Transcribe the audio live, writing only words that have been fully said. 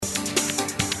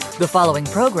The following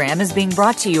program is being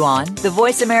brought to you on the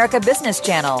Voice America Business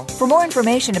Channel. For more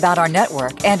information about our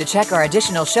network and to check our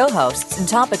additional show hosts and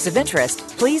topics of interest,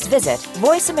 please visit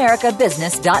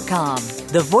voiceamericabusiness.com.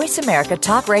 The Voice America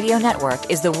Talk Radio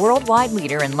Network is the worldwide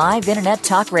leader in live Internet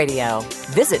talk radio.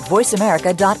 Visit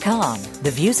voiceamerica.com. The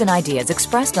views and ideas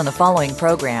expressed on the following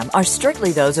program are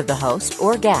strictly those of the host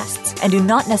or guests and do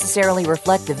not necessarily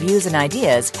reflect the views and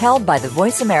ideas held by the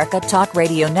Voice America Talk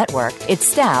Radio Network, its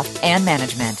staff, and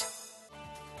management.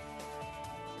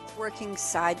 Working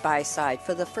side by side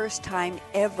for the first time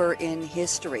ever in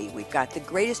history. We've got the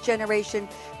greatest generation,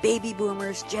 baby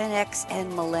boomers, Gen X,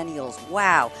 and millennials.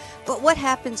 Wow. But what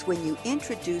happens when you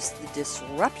introduce the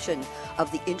disruption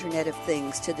of the Internet of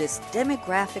Things to this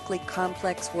demographically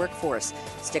complex workforce?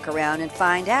 Stick around and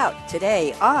find out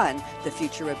today on The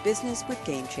Future of Business with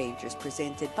Game Changers,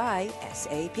 presented by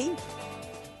SAP.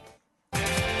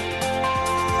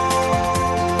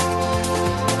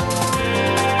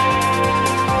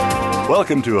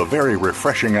 Welcome to a very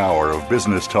refreshing hour of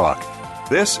business talk.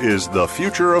 This is The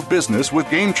Future of Business with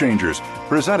Game Changers,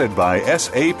 presented by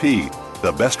SAP.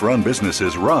 The best-run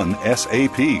businesses run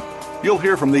SAP. You'll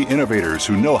hear from the innovators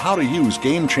who know how to use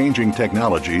game-changing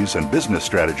technologies and business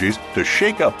strategies to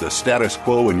shake up the status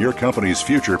quo in your company's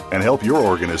future and help your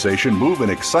organization move in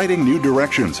exciting new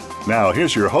directions. Now,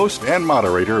 here's your host and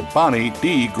moderator, Bonnie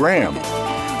D. Graham.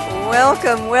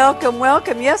 Welcome, welcome,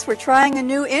 welcome. Yes, we're trying a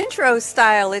new intro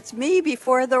style. It's me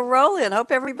before the roll-in.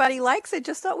 Hope everybody likes it.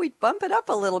 Just thought we'd bump it up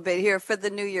a little bit here for the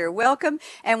new year. Welcome,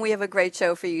 and we have a great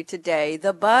show for you today.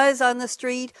 The buzz on the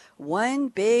street, one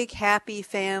big happy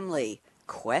family.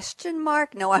 Question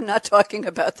mark? No, I'm not talking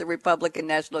about the Republican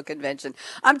National Convention.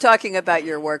 I'm talking about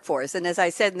your workforce. And as I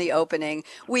said in the opening,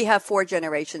 we have 4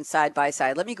 generations side by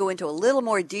side. Let me go into a little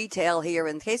more detail here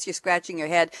in case you're scratching your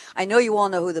head. I know you all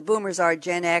know who the boomers are,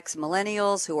 Gen X,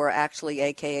 millennials, who are actually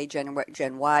AKA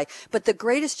Gen Y. But the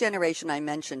greatest generation I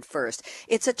mentioned first.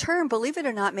 It's a term, believe it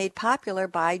or not, made popular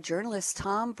by journalist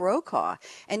Tom Brokaw.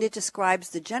 And it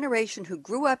describes the generation who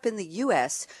grew up in the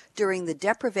U.S. during the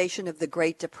deprivation of the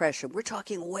Great Depression. We're talking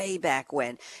way back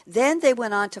when. Then they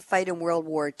went on to fight in World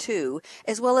War II,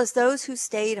 as well as those who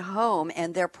stayed home,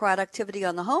 and their productivity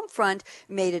on the home front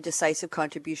made a decisive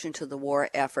contribution to the war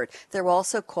effort. They're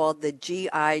also called the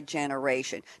GI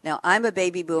generation. Now, I'm a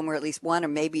baby boomer, at least one or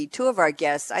maybe 2 of our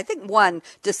guests. I think one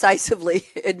decisively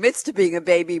admits to being a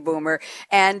baby boomer,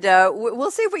 and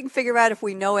we'll see if we can figure out if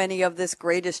we know any of this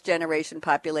greatest generation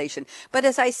population. But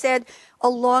as I said,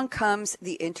 along comes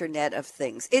the Internet of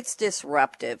Things. It's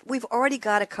disruptive. We've already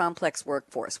got a complex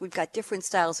workforce. We've got different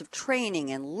styles of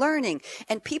training and learning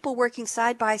and people working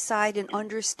side by side and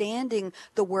understanding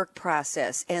the work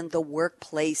process and the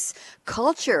workplace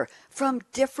culture from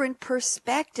different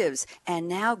perspectives. And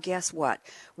now guess what?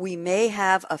 We may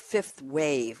have a 5th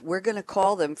wave. We're going to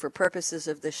call them, for purposes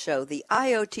of the show, the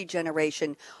IoT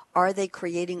generation. Are they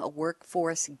creating a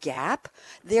workforce gap?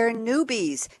 They're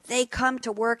newbies. They come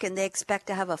to work and they expect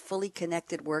to have a fully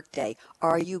connected workday.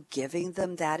 Are you giving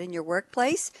them that in your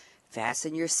workplace?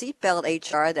 Fasten your seatbelt,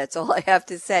 HR. That's all I have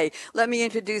to say. Let me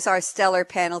introduce our stellar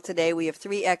panel today. We have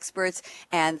 3 experts,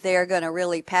 and they're going to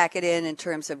really pack it in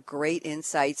terms of great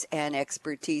insights and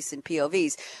expertise and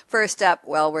POVs. First up,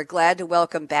 well, we're glad to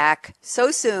welcome back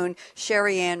so soon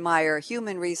Sherryanne Meyer,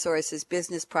 Human Resources,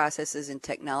 Business Processes, and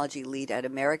Technology Lead at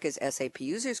America's SAP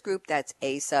Users Group. That's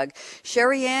ASUG.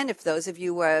 Sherryanne, if those of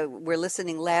you were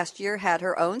listening last year, had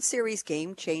her own series,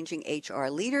 Game Changing HR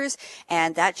Leaders,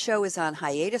 and that show is on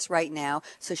hiatus right now,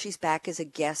 so she's back as a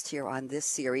guest here on this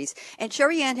series. And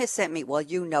Sherryanne has sent me, well,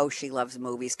 you know she loves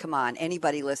movies. Come on,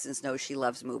 anybody listens knows she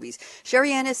loves movies.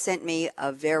 Sherryanne has sent me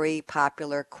a very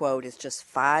popular quote. It's just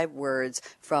 5 words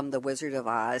from The Wizard of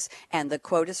Oz, and the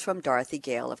quote is from Dorothy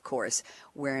Gale, of course.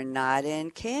 We're not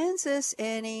in Kansas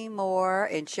anymore.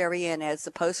 And Sherryanne adds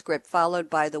the postscript, followed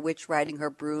by the witch riding her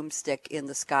broomstick in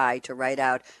the sky to write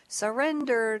out,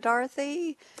 "Surrender,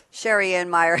 Dorothy." Sherryanne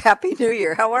Meyer, Happy New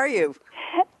Year. How are you?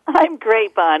 I'm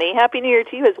great, Bonnie. Happy New Year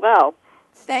to you as well.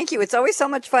 Thank you. It's always so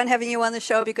much fun having you on the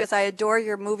show because I adore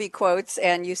your movie quotes,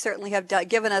 and you certainly have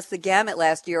given us the gamut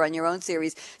last year on your own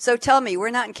series. So tell me, we're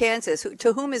not in Kansas.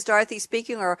 To whom is Dorothy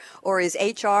speaking, or is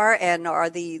HR and are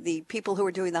the people who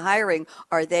are doing the hiring,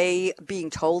 are they being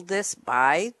told this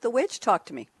by the witch? Talk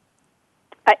to me.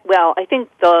 I think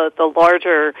the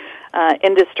larger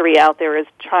industry out there is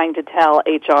trying to tell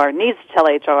HR, needs to tell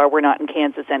HR, we're not in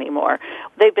Kansas anymore.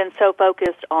 They've been so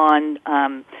focused on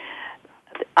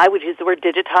I would use the word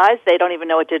digitize. They don't even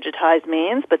know what digitize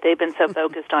means, but they've been so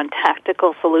focused on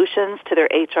tactical solutions to their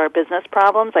HR business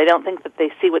problems. I don't think that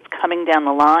they see what's coming down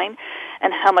the line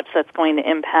and how much that's going to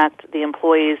impact the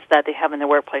employees that they have in their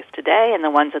workplace today and the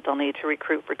ones that they'll need to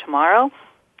recruit for tomorrow.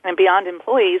 And beyond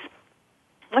employees,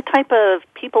 what type of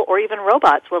people or even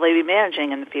robots will they be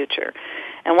managing in the future?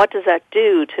 And what does that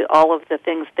do to all of the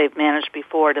things they've managed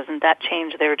before? Doesn't that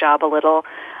change their job a little?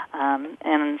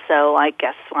 And so I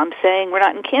guess I'm saying we're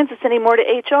not in Kansas anymore to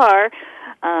HR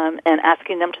and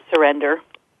asking them to surrender.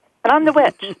 And I'm the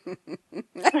witch.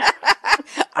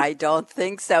 I don't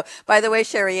think so. By the way,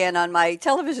 Sherryanne, on my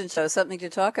television show, Something to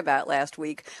Talk About last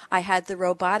week, I had the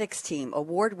robotics team,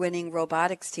 award-winning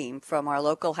robotics team from our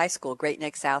local high school, Great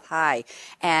Neck South High.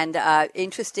 And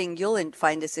interesting, you'll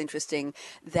find this interesting,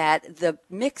 that the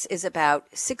mix is about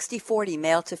 60-40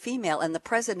 male to female, and the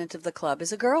president of the club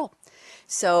is a girl.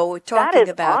 So talking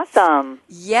about awesome.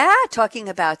 Yeah, talking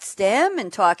about STEM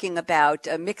and talking about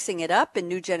mixing it up in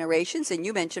new generations. And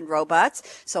you mentioned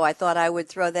robots, so I thought I would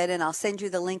throw that in. I'll send you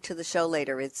the link to the show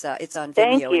later. It's on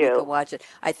video and you can watch it.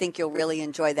 I think you'll really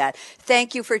enjoy that.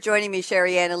 Thank you for joining me,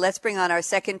 Sherryanne. And let's bring on our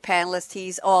second panelist.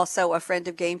 He's also a friend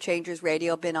of Game Changers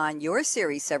Radio, been on your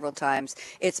series several times.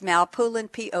 It's Mal Poulin,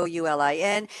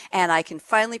 Poulin, and I can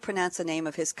finally pronounce the name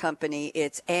of his company.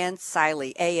 It's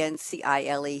ANCILE,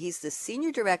 ANCILE. He's the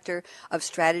Senior Director of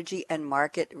Strategy and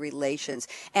Market Relations.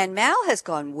 And Mal has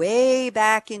gone way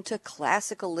back into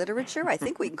classical literature, I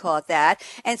think we can call it that,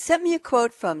 and sent me a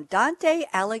quote from Dante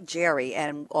Alighieri,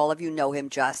 and all of you know him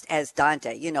just as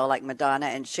Dante, you know, like Madonna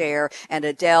and Cher and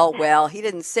Adele. Well, he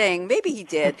didn't sing, maybe he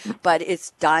did, but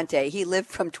it's Dante. He lived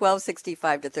from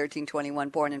 1265 to 1321,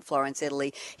 born in Florence,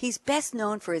 Italy. He's best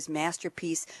known for his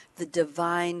masterpiece, The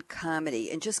Divine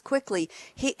Comedy. And just quickly,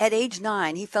 at age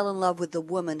 9, he fell in love with the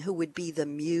woman who would be the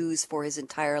muse for his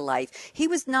entire life. He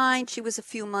was 9, she was a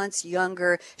few months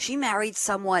younger. She married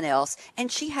someone else,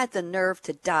 and she had the nerve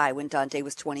to die when Dante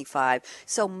was 25.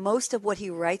 So most of what he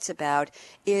writes about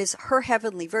is her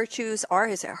heavenly virtues,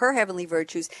 her heavenly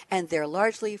virtues, and they're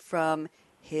largely from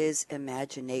his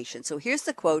imagination. So here's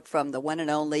the quote from the one and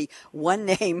only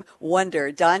one-name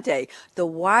wonder, Dante. "The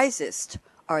wisest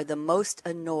are the most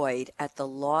annoyed at the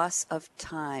loss of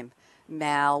time."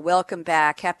 Mal, welcome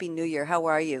back. Happy New Year. How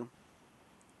are you?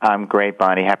 I'm great,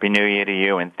 Bonnie. Happy New Year to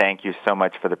you, and thank you so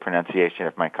much for the pronunciation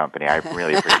of my company. I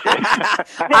really appreciate it.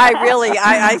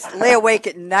 I lay awake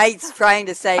at nights trying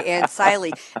to say Aunt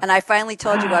Sally, and I finally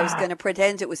told you I was going to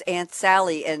pretend it was Aunt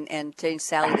Sally and change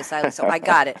Sally to Sally, so I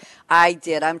got it. I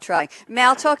did. I'm trying.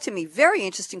 Mal, talk to me. Very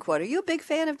interesting quote. Are you a big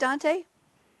fan of Dante?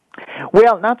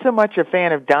 Well, not so much a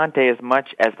fan of Dante as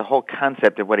much as the whole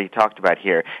concept of what he talked about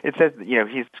here. It says,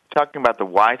 he's talking about the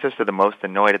wisest are the most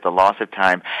annoyed at the loss of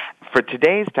time. For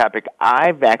today's topic,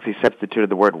 I've actually substituted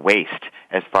the word waste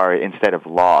instead of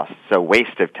loss, so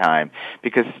waste of time,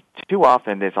 because too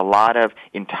often there's a lot of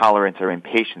intolerance or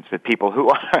impatience with people who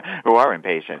are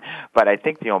impatient. But I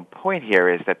think the point here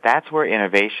is that that's where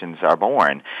innovations are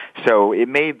born. So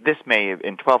in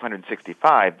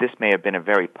 1265, this may have been a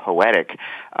very poetic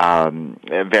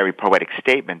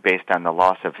statement based on the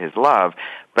loss of his love.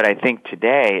 But I think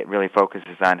today it really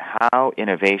focuses on how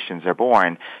innovations are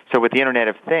born. So with the Internet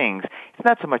of Things, it's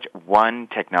not so much one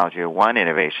technology or one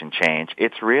innovation change.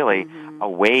 It's really a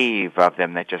wave of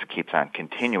them that just keeps on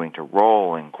continuing to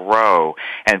roll and grow.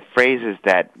 And phrases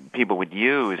that people would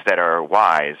use that are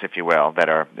wise, if you will, that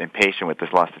are impatient with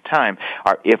this loss of time,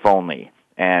 are if only.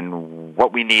 And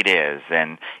what we need is,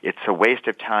 and it's a waste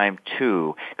of time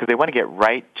too, because they want to get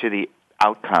right to the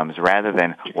outcomes rather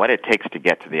than what it takes to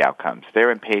get to the outcomes.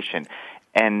 They're impatient,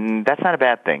 and that's not a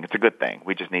bad thing. It's a good thing.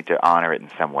 We just need to honor it in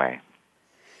some way.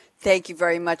 Thank you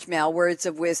very much, Mal. Words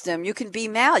of wisdom. You can be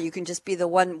Mal. You can just be the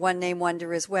one-name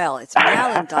wonder as well. It's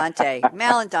Mal and Dante.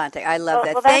 Mal and Dante. I love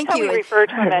that. Well, Thank that's you. How we refer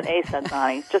to him at ASUG,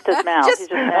 Bonnie. Just as Mal. He's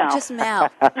just Mal. Just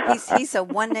Mal. He's a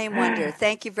one-name wonder.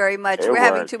 Thank you very much. We're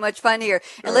having too much fun here.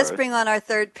 And let's bring on our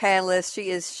third panelist.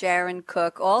 She is Sharon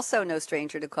Cook, also no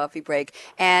stranger to Coffee Break,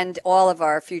 and all of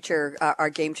our future, our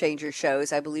Game Changer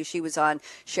shows. I believe she was on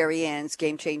Sherryanne's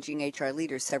Game Changing HR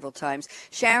Leaders several times.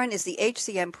 Sharon is the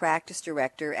HCM Practice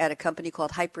Director at a company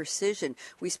called hyperCision.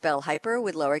 We spell hyper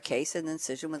with lowercase and then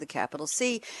cision with a capital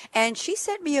C. And she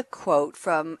sent me a quote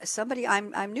from somebody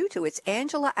I'm new to. It's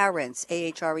Angela Ahrendts,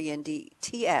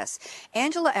 Ahrendts.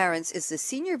 Angela Ahrendts is the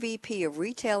Senior VP of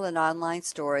Retail and Online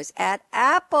Stores at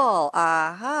Apple.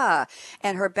 Aha.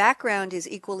 And her background is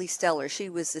equally stellar. She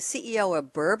was the CEO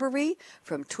of Burberry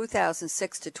from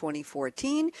 2006 to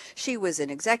 2014. She was an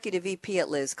executive VP at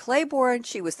Liz Claiborne.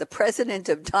 She was the president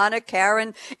of Donna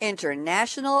Karan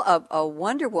International, a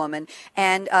Wonder Woman.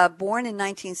 And born in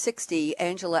 1960,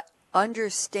 Angela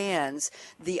understands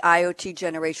the IoT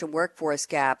generation workforce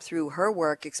gap through her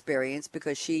work experience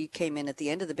because she came in at the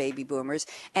end of the baby boomers,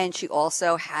 and she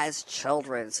also has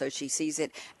children. So she sees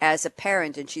it as a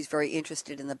parent, and she's very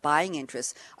interested in the buying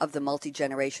interests of the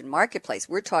multi-generation marketplace.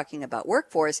 We're talking about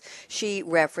workforce. She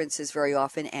references very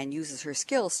often and uses her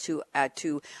skills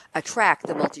to attract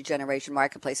the multi-generation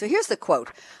marketplace. So here's the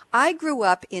quote. I grew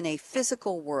up in a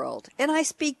physical world, and I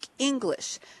speak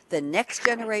English. The next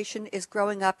generation is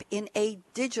growing up in a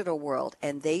digital world,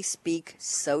 and they speak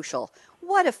social.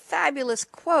 What a fabulous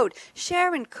quote.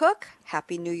 Sharon Cook,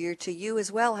 Happy New Year to you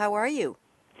as well. How are you?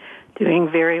 Doing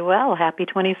very well. Happy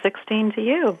 2016 to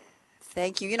you.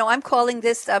 Thank you. You know,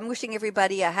 I'm wishing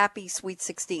everybody a happy Sweet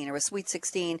 16 or a Sweet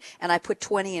 16, and I put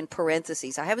 20 in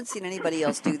parentheses. I haven't seen anybody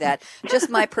else do that. Just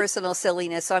my personal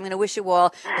silliness. So I'm going to wish you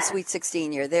all a Sweet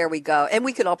 16 year. There we go. And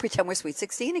we could all pretend we're Sweet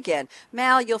 16 again.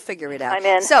 Mal, you'll figure it out. I'm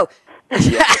in. So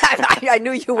I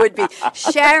knew you would be.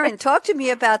 Sharon, talk to me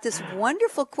about this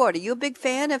wonderful quote. Are you a big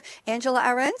fan of Angela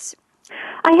Ahrendts?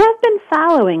 I have been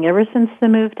following ever since the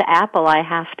move to Apple, I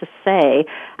have to say.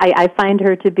 I find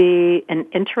her to be an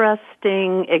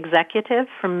interesting executive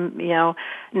from,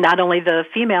 not only the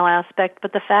female aspect,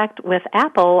 but the fact with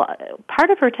Apple, part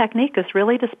of her technique is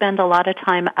really to spend a lot of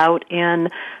time out in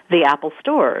the Apple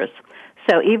stores.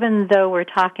 So even though we're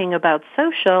talking about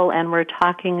social and we're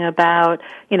talking about,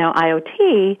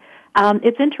 IoT,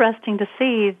 it's interesting to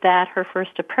see that her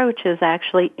first approach is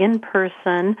actually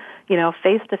in-person,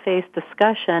 face-to-face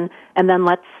discussion, and then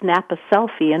let's snap a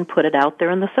selfie and put it out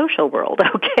there in the social world,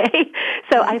 okay?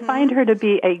 So I find her to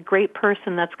be a great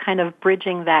person that's kind of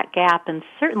bridging that gap, and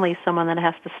certainly someone that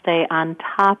has to stay on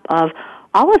top of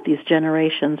all of these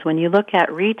generations. When you look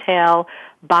at retail,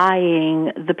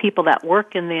 buying, the people that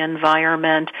work in the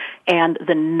environment, and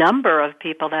the number of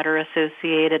people that are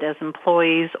associated as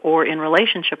employees or in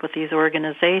relationship with these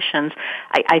organizations,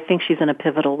 I think she's in a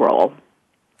pivotal role.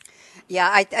 Yeah,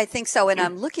 I think so. And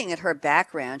I'm looking at her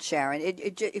background, Sharon.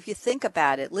 If you think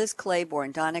about it, Liz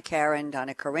Claiborne, Donna Karan,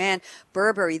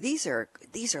 Burberry, these are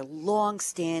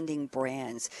long-standing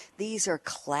brands. These are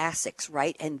classics,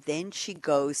 right? And then she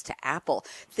goes to Apple.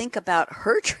 Think about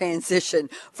her transition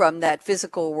from that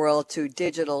physical world to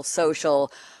digital,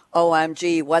 social,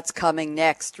 OMG, what's coming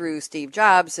next through Steve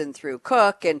Jobs and through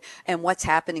Cook and what's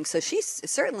happening. So she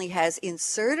certainly has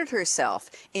inserted herself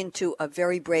into a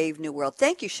very brave new world.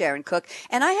 Thank you, Sharon Cook.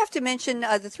 And I have to mention,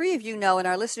 the three of you know, and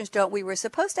our listeners don't, we were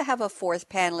supposed to have a fourth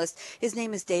panelist. His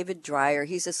name is David Dreyer.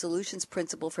 He's a solutions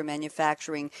principal for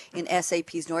manufacturing in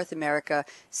SAP's North America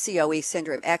COE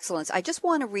Center of Excellence. I just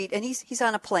want to read, and he's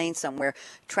on a plane somewhere.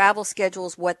 Travel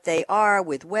schedules, what they are,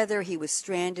 with weather. He was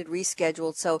stranded,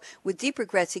 rescheduled. So with deep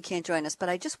regrets, he can't join us, but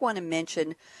I just want to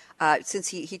mention, since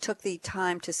he took the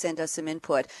time to send us some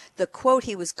input, the quote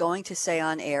he was going to say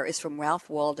on air is from Ralph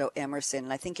Waldo Emerson,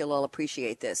 and I think you'll all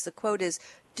appreciate this. The quote is,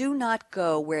 "Do not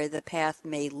go where the path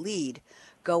may lead.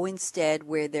 Go instead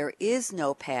where there is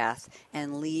no path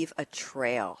and leave a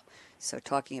trail." So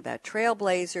talking about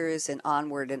trailblazers and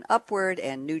onward and upward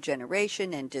and new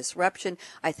generation and disruption,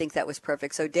 I think that was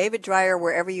perfect. So David Dreyer,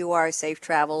 wherever you are, safe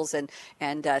travels, and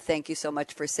thank you so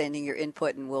much for sending your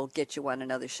input, and we'll get you on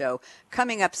another show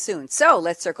coming up soon. So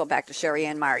let's circle back to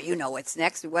Sherryanne Meyer. You know what's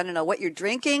next. We want to know what you're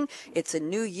drinking. It's a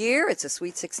new year. It's a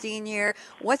Sweet 16 year.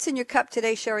 What's in your cup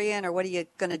today, Sherryanne, or what are you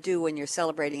going to do when you're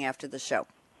celebrating after the show?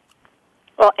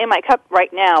 Well, in my cup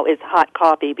right now is hot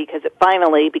coffee because it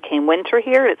finally became winter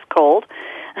here. It's cold.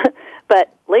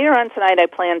 But later on tonight I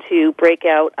plan to break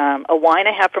out a wine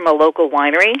I have from a local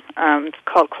winery. It's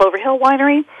called Clover Hill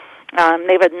Winery.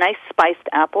 They have a nice spiced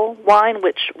apple wine,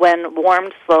 which when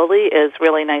warmed slowly is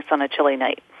really nice on a chilly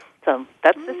night. So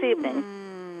that's this evening.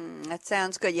 That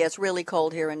sounds good. Yeah, it's really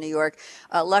cold here in New York.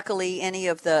 Luckily, any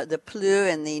of the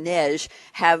pluie and the neige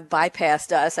have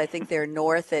bypassed us. I think they're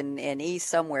north and east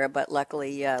somewhere, but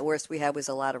luckily, worst we had was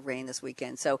a lot of rain this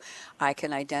weekend. So I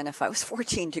can identify. It was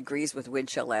 14 degrees with wind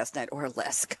chill last night or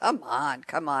less. Come on.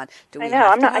 Do we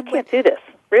I can't do this.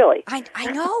 Really.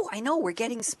 I know. We're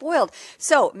getting spoiled.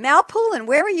 So, Mal Poulin,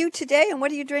 where are you today and what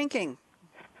are you drinking?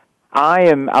 I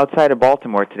am outside of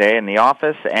Baltimore today in the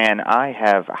office, and I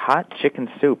have hot chicken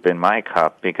soup in my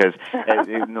cup because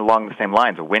along the same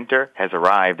lines, winter has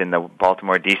arrived in the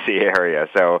Baltimore, D.C. area.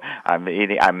 So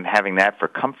I'm having that for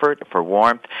comfort, for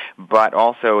warmth, but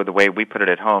also the way we put it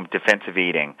at home, defensive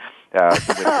eating.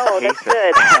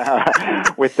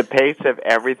 With the pace of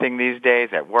everything these days,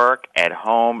 at work, at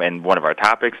home, and one of our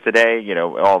topics today,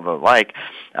 all the like,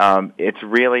 it's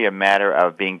really a matter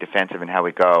of being defensive in how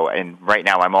we go. And right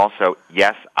now,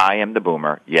 yes, I am the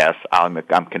boomer. Yes, I'm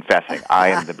confessing, I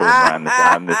am the boomer on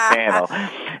this panel.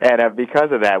 And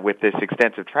because of that, with this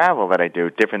extensive travel that I do,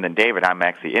 different than David, I'm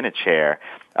actually in a chair.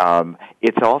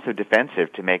 It's also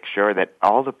defensive to make sure that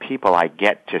all the people I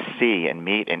get to see and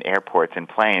meet in airports and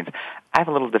planes, I have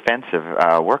a little defensive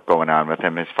work going on with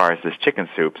them as far as this chicken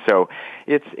soup. So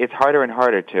it's harder and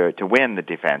harder to win the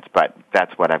defense, but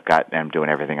that's what I've got, and I'm doing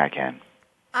everything I can.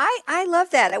 I love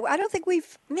that. I don't think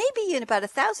maybe in about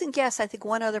 1,000 guests, I think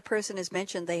one other person has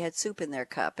mentioned they had soup in their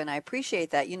cup, and I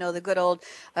appreciate that. The good old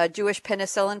Jewish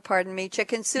penicillin,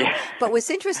 chicken soup. But what's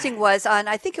interesting was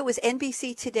I think it was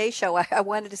NBC Today show, I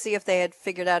wanted to see if they had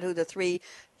figured out who the three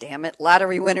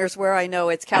lottery winners were. I know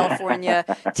it's California,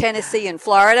 Tennessee, and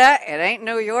Florida. It ain't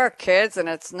New York, kids, and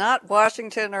it's not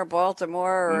Washington or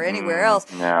Baltimore or anywhere else.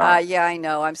 No. Yeah, I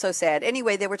know. I'm so sad.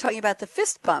 Anyway, they were talking about the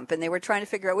fist bump, and they were trying to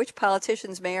figure out which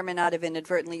politicians may or may not have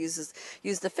inadvertently used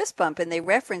the fist bump. And they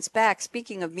referenced back,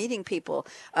 speaking of meeting people,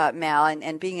 Mal,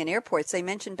 and being in airports, they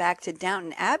mentioned back to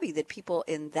Downton Abbey that people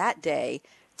in that day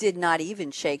did not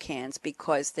even shake hands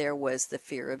because there was the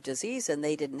fear of disease, and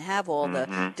they didn't have all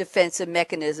the defensive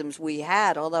mechanisms we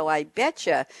had. Although I bet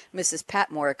you Mrs.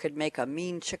 Patmore could make a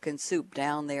mean chicken soup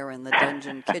down there in the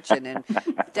dungeon kitchen, and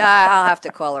I'll have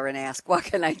to call her and ask. What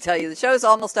can I tell you? The show's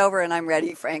almost over, and I'm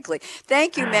ready, frankly.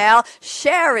 Thank you, Mal.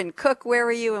 Sharon Cook, where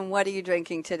are you, and what are you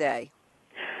drinking today?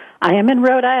 I am in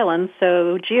Rhode Island,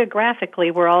 so geographically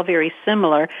we're all very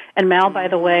similar. And Mal, by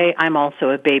the way, I'm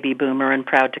also a baby boomer and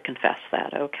proud to confess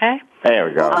that, okay? There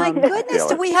we go. Oh, my goodness.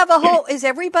 Do we have is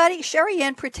everybody?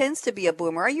 Sherryanne pretends to be a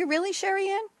boomer. Are you really,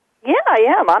 Sherryanne? Yeah,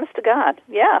 I am, honest to God.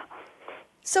 Yeah.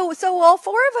 So all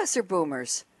four of us are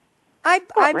boomers. I'm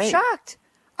shocked.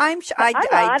 I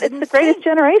didn't it's the greatest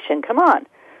generation. Come on.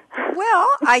 Well,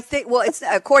 I think, it's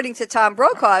according to Tom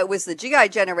Brokaw, it was the GI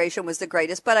generation was the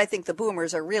greatest, but I think the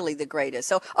boomers are really the greatest.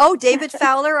 So, David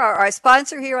Fowler, our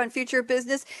sponsor here on Future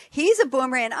Business, he's a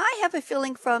boomer, and I have a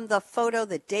feeling from the photo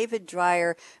that David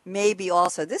Dreyer may be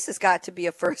also. This has got to be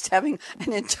a first, having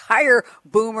an entire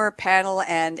boomer panel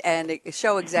and a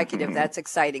show executive. That's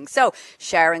exciting. So,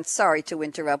 Sharon, sorry to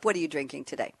interrupt. What are you drinking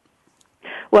today?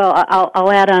 Well,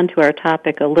 I'll add on to our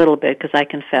topic a little bit because I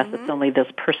confess it's only this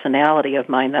personality of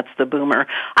mine that's the boomer.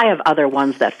 I have other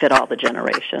ones that fit all the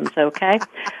generations, okay?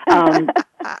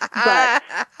 But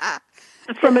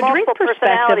from a drink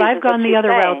perspective, I've gone the other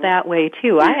route that way,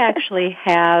 too. I actually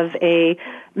have a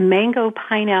mango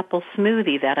pineapple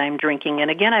smoothie that I'm drinking.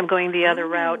 And again, I'm going the other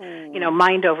route,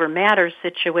 mind over matter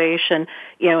situation.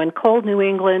 In cold New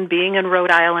England, being in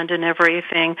Rhode Island and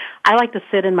everything, I like to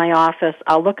sit in my office.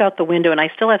 I'll look out the window, and I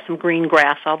still have some green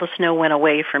grass. All the snow went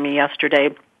away for me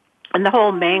yesterday. And the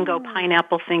whole mango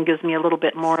pineapple thing gives me a little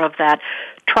bit more of that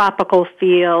tropical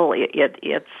feel.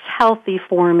 It's healthy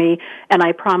for me, and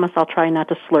I promise I'll try not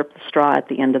to slurp the straw at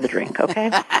the end of the drink,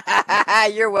 okay?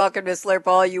 You're welcome to slurp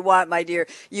all you want, my dear.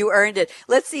 You earned it.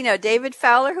 Let's see now. David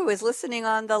Fowler, who is listening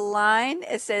on the line,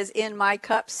 it says, in my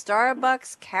cup,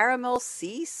 Starbucks caramel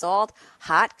sea salt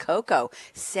hot cocoa.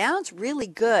 Sounds really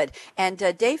good. And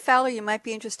Dave Fowler, you might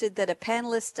be interested that a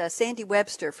panelist, Sandy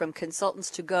Webster from Consultants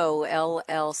to Go,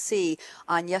 LLC,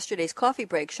 on yesterday's Coffee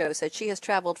Break show said she has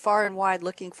traveled far and wide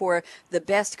looking for the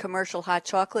best commercial hot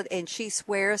chocolate, and she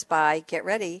swears by, get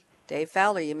ready, Dave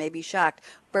Fowler, you may be shocked,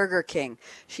 Burger King.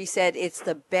 She said it's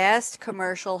the best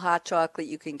commercial hot chocolate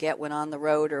you can get when on the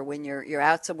road or when you're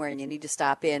out somewhere and you need to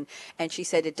stop in. And she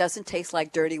said it doesn't taste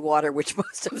like dirty water, which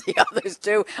most of the others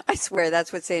do. I swear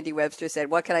that's what Sandy Webster said.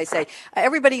 What can I say?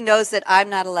 Everybody knows that I'm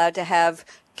not allowed to have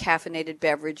caffeinated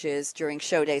beverages during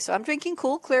show day. So I'm drinking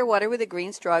cool, clear water with a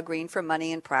green straw, green for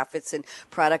money and profits and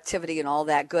productivity and all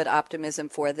that good optimism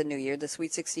for the new year, the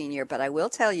Sweet 16 year. But I will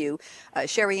tell you,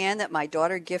 Sherryanne, that my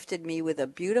daughter gifted me with a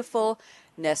beautiful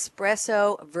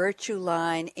Nespresso Virtue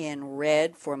line in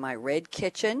red for my red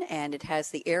kitchen, and it has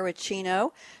the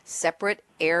Aeroccino separate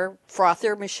air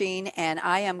frother machine, and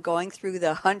I am going through the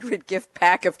 100 gift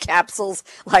pack of capsules,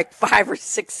 like 5 or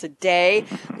 6 a day.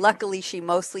 Luckily, she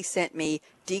mostly sent me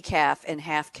decaf and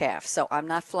half calf, so I'm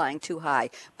not flying too high,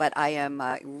 but I am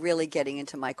really getting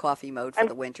into my coffee mode for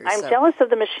the winter. I'm jealous of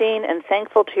the machine and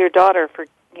thankful to your daughter for,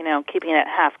 keeping it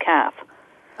half calf.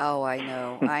 Oh,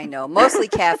 I know. Mostly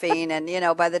caffeine, and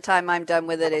by the time I'm done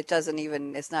with it,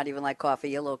 it's not even like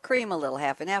coffee. A little cream, a little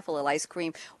half and half, a little ice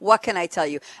cream. What can I tell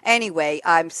you? Anyway,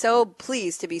 I'm so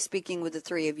pleased to be speaking with the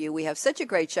three of you. We have such a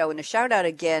great show, and a shout out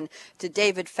again to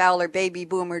David Fowler, baby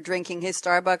boomer, drinking his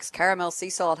Starbucks caramel sea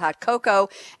salt hot cocoa,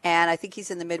 and I think he's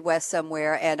in the Midwest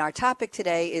somewhere. And our topic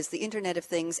today is the Internet of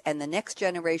Things and the next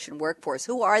generation workforce.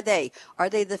 Who are they? Are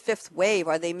they the fifth wave?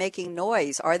 Are they making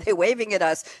noise? Are they waving at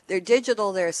us? They're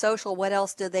digital, they're social. What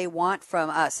else do they want from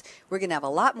us? We're going to have a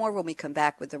lot more when we come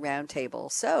back with the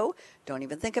roundtable. So don't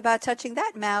even think about touching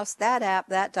that mouse, that app,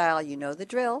 that dial. You know the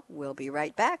drill. We'll be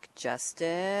right back.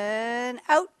 Justin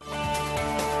out.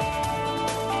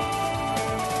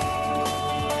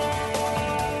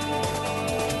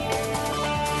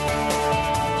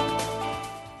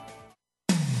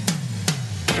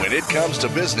 When it comes to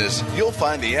business, you'll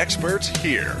find the experts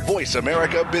here. Voice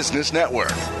America Business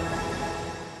Network.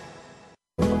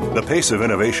 The pace of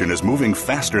innovation is moving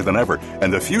faster than ever,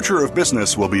 and the future of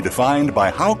business will be defined by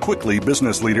how quickly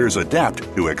business leaders adapt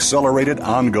to accelerated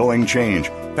ongoing change.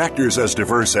 Factors as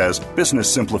diverse as business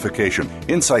simplification,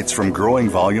 insights from growing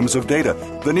volumes of data,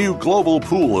 the new global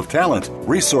pool of talent,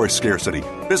 resource scarcity,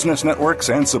 business networks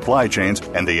and supply chains,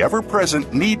 and the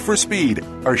ever-present need for speed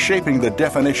are shaping the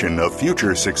definition of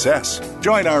future success.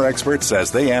 Join our experts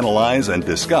as they analyze and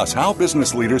discuss how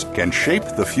business leaders can shape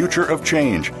the future of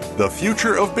change. The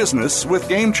Future of Business with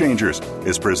Game Changers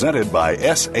is presented by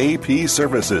SAP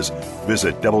Services.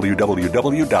 Visit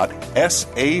www.sap.com.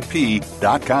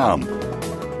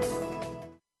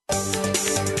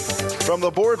 From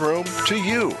the boardroom to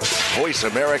you, Voice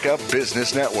America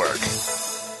Business Network.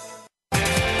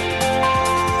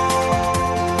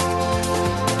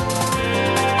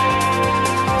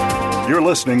 You're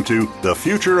listening to The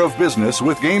Future of Business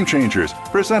with Game Changers,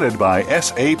 presented by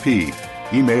SAP.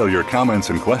 Email your comments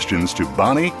and questions to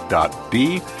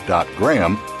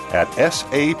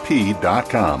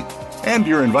bonnie.d.graham@sap.com. And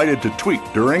you're invited to tweet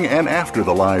during and after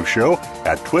the live show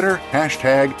at Twitter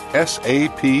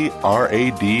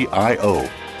 #SAPRADIO.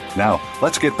 Now,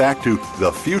 let's get back to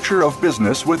The Future of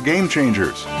Business with Game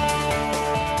Changers.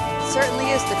 Certainly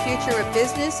is the future of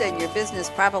business, and your business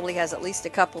probably has at least a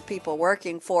couple people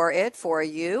working for it, for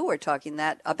you. We're talking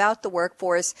about the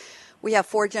workforce. We have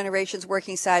 4 generations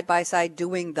working side by side,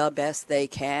 doing the best they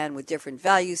can with different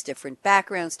values, different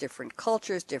backgrounds, different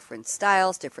cultures, different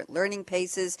styles, different learning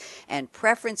paces, and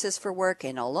preferences for work.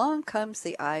 And along comes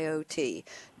the IoT.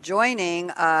 Joining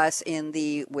us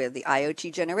with the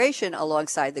IoT generation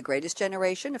alongside the greatest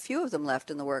generation, a few of them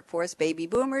left in the workforce, baby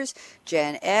boomers,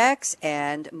 Gen X,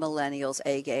 and millennials,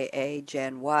 aka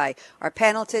Gen Y. Our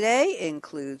panel today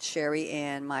includes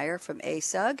Sherryanne Meyer from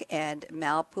ASUG and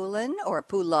Mal Poulin, or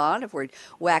Poulin, if we're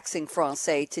waxing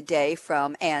Francais today,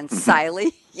 from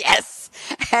ANCILE. Yes,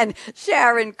 and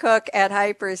Sharon Cook at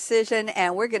hyperCision,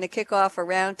 and we're going to kick off a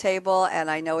roundtable, and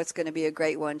I know it's going to be a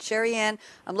great one. Sherryanne,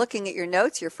 I'm looking at your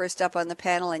notes. You're first up on the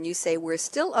panel, and you say, we're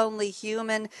still only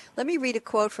human. Let me read a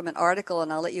quote from an article,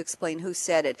 and I'll let you explain who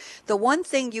said it. The one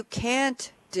thing you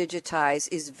can't digitize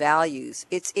is values.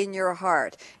 It's in your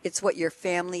heart. It's what your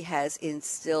family has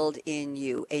instilled in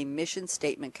you. A mission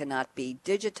statement cannot be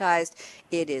digitized.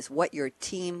 It is what your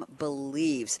team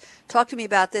believes. Talk to me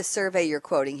about this survey you're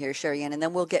quoting here, Sherryanne, and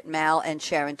then we'll get Mal and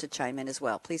Sharon to chime in as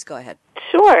well. Please go ahead.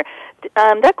 Sure.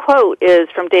 That quote is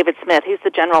from David Smith. He's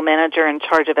the general manager in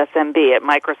charge of SMB at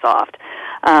Microsoft.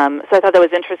 So I thought that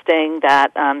was interesting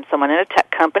that someone in a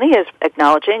tech company is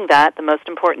acknowledging that the most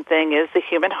important thing is the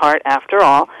human heart after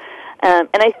all. And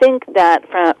I think that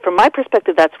from my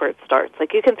perspective, that's where it starts.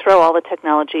 Like, you can throw all the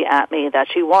technology at me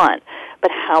that you want, but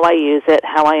how I use it,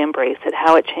 how I embrace it,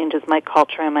 how it changes my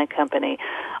culture and my company,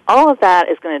 all of that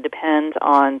is going to depend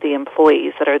on the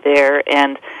employees that are there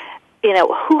and,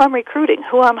 who I'm recruiting,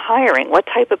 who I'm hiring, what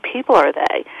type of people are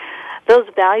they. Those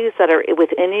values that are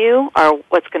within you are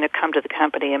what's going to come to the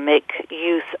company and make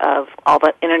use of all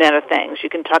the Internet of Things. You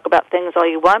can talk about things all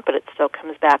you want, but it still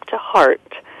comes back to heart.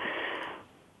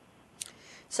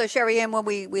 So, Sherryanne, when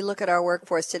we look at our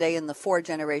workforce today and the 4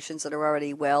 generations that are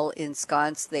already well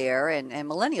ensconced there, and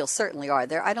millennials certainly are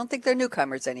there, I don't think they're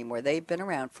newcomers anymore. They've been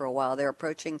around for a while. They're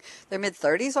approaching their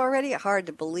mid-30s already. Hard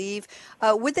to believe.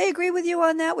 Would they agree with you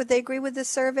on that? Would they agree with this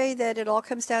survey that it all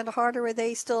comes down to heart, or are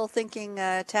they still thinking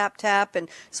tap, tap, and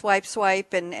swipe,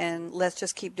 swipe, and let's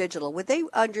just keep digital? Would they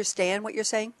understand what you're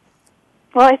saying?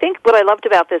 Well, I think what I loved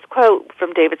about this quote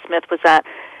from David Smith was that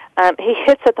he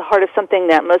hits at the heart of something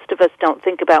that most of us don't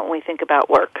think about when we think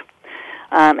about work.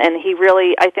 And he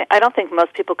really, I don't think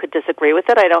most people could disagree with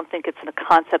it. I don't think it's a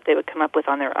concept they would come up with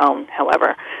on their own,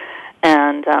 however.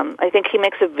 And I think he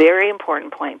makes a very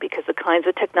important point, because the kinds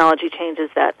of technology changes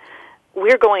that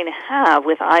we're going to have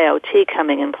with IoT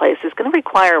coming in place is going to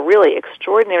require really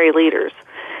extraordinary leaders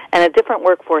and a different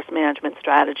workforce management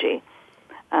strategy.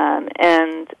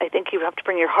 And I think you have to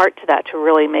bring your heart to that to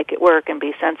really make it work and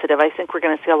be sensitive. I think we're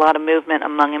going to see a lot of movement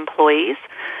among employees,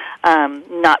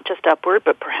 not just upward,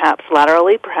 but perhaps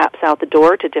laterally, perhaps out the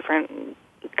door to different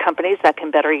companies that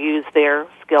can better use their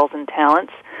skills and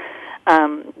talents.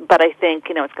 But I think,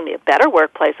 it's going to be a better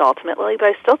workplace ultimately, but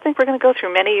I still think we're going to go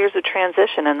through many years of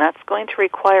transition, and that's going to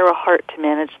require a heart to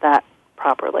manage that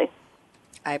properly.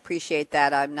 I appreciate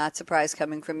that. I'm not surprised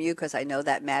coming from you, because I know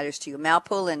that matters to you. Mal,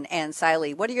 Poulin, and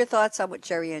ANCILE, what are your thoughts on what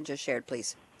Sherryanne just shared,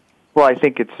 please? Well, I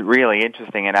think it's really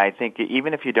interesting, and I think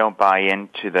even if you don't buy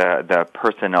into the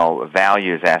personal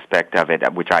values aspect of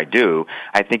it, which I do,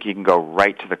 I think you can go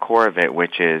right to the core of it,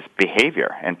 which is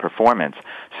behavior and performance.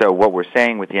 So what we're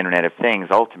saying with the Internet of Things,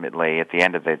 ultimately, at the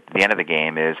end of the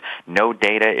game, is no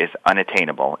data is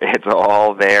unattainable. It's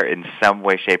all there in some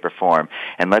way, shape, or form.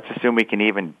 And let's assume we can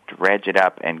even dredge it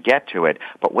up and get to it,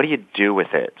 but what do you do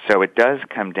with it? So it does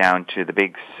come down to the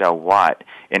big so what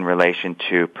in relation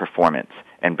to performance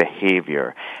and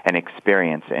behavior and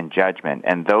experience and judgment.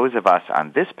 And those of us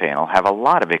on this panel have a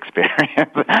lot of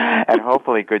experience and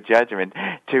hopefully good judgment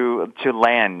to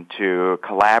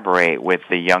collaborate with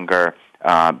the younger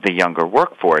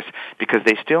workforce, because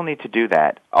they still need to do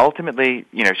that. Ultimately,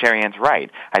 Sherryanne's right.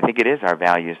 I think it is our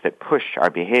values that push our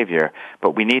behavior,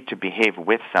 but we need to behave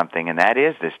with something, and that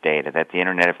is this data that the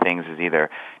Internet of Things is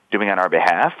either doing on our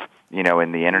behalf,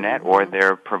 in the Internet, or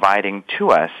they're providing to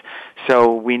us.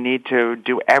 So we need to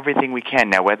do everything we can.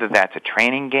 Now, whether that's a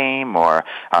training game or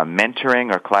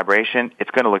mentoring or collaboration, it's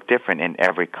going to look different in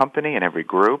every company and every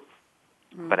group.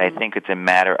 Mm-hmm. But I think it's a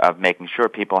matter of making sure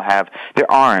people they're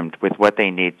armed with what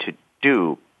they need to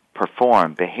do,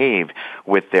 perform, behave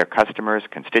with their customers,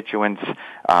 constituents,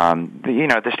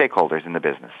 the stakeholders in the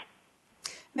business.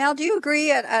 Mal, do you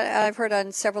agree? I've heard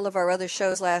on several of our other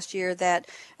shows last year that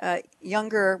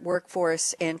younger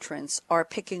workforce entrants are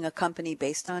picking a company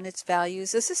based on its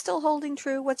values. Is this still holding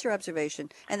true? What's your observation?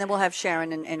 And then we'll have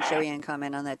Sharon and Sherryanne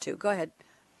comment on that too. Go ahead.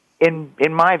 In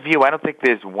my view, I don't think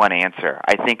there's one answer.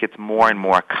 I think it's more and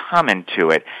more common to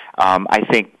it. I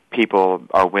think people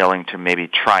are willing to maybe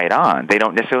try it on. They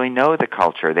don't necessarily know the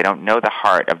culture. They don't know the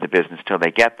heart of the business till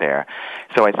they get there.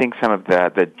 So I think some of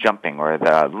the jumping or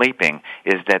the leaping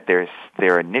is that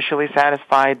they're initially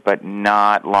satisfied but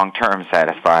not long-term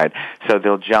satisfied. So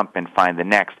they'll jump and find the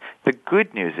next. The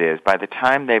good news is by the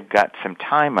time they've got some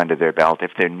time under their belt,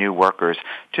 if they're new workers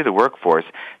to the workforce,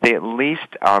 they at least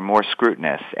are more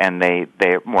scrutinous and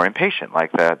they're more impatient,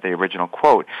 like the original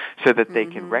quote, so that they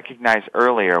can recognize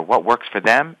earlier what works for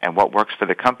them and what works for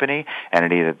the company,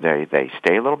 and either they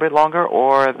stay a little bit longer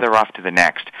or they're off to the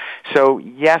next. So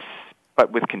yes,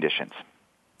 but with conditions.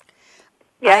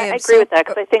 Yeah, I agree with that,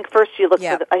 because I think first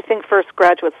first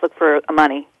graduates look for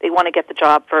money. They want to get the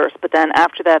job first, but then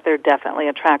after that, they're definitely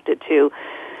attracted to,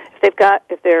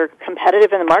 if they're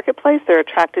competitive in the marketplace, they're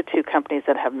attracted to companies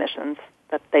that have missions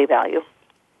that they value.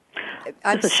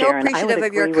 I'm so Sharon. appreciative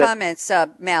of your comments,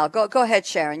 Mal. Go ahead,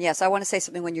 Sharon. Yes, I want to say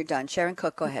something when you're done. Sharon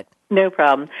Cook, go ahead. No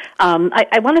problem.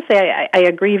 I want to say I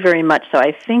agree very much so.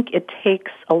 I think it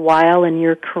takes a while in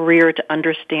your career to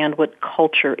understand what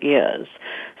culture is.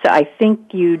 So I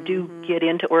think you do get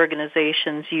into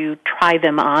organizations, you try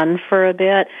them on for a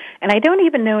bit, and I don't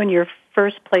even know in your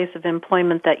first place of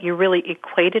employment that you really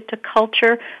equate it to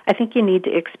culture. I think you need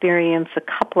to experience a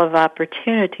couple of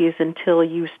opportunities until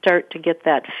you start to get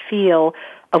that feel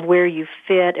of where you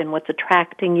fit and what's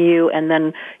attracting you, and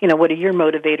then, what are your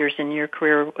motivators in your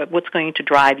career? What's going to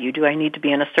drive you? Do I need to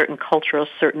be in a certain culture, a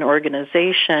certain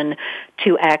organization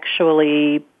to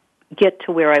actually get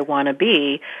to where I want to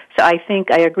be? So I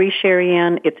think I agree,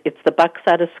 Sherryanne. It's the bucks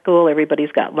out of school.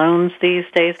 Everybody's got loans these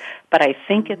days. But I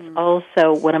think it's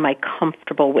also, what am I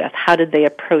comfortable with? How did they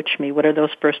approach me? What are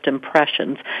those first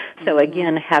impressions? So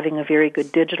again, having a very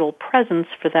good digital presence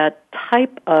for that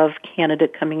type of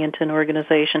candidate coming into an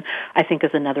organization, I think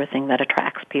is another thing that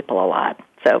attracts people a lot.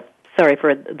 So sorry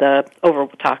for the over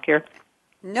talk here.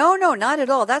 No, not at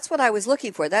all. That's what I was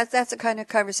looking for. That's the kind of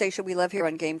conversation we love here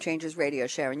on Game Changers Radio,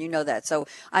 Sharon. You know that. So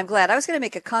I'm glad. I was going to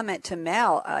make a comment to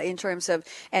Mal in terms of,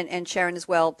 and Sharon as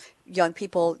well, young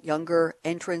people, younger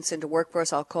entrants into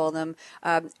workforce, I'll call them,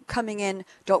 coming in,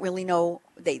 don't really know.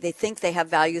 They think they have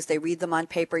values. They read them on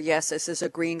paper. Yes, this is a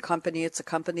green company. It's a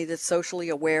company that's socially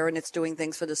aware and it's doing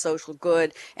things for the social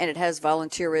good, and it has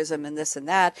volunteerism and this and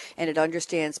that, and it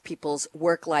understands people's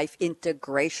work-life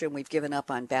integration. We've given up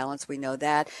on balance. We know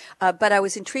that. But I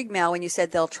was intrigued, Mal, when you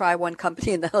said they'll try one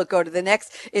company and then they'll go to the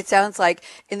next. It sounds like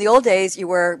in the old days you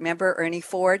were, remember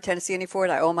Tennessee Ernie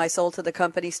Ford, I owe my soul to the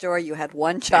company store. You had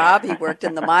one job. He worked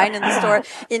in the mine in the store.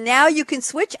 And now you can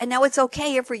switch, and now it's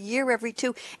okay every year, every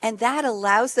two. And that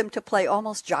allows them to play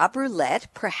almost job roulette,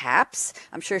 perhaps.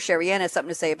 I'm sure Sherryanne has something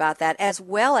to say about that, as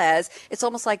well as it's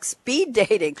almost like speed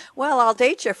dating. Well, I'll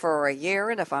date you for a year,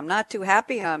 and if I'm not too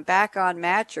happy, I'm back on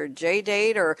Match or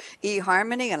JDate or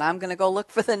eHarmony, and I'm going to go look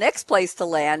for the next place to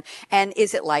land. And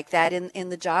is it like that in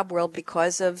the job world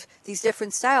because of these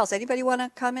different styles? Anybody want to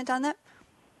comment on that?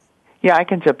 Yeah, I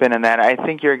can jump in on that. I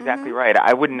think you're exactly right.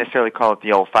 I wouldn't necessarily call it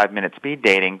the old 5-minute speed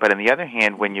dating, but on the other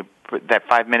hand, when you that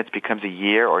 5 minutes becomes a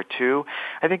year or two,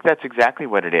 I think that's exactly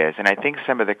what it is. And I think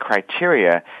some of the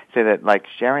criteria say that, like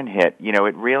Sharon hit,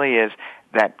 it really is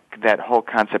that whole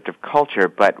concept of culture,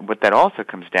 but what that also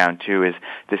comes down to is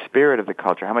the spirit of the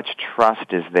culture. How much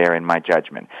trust is there in my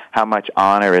judgment? How much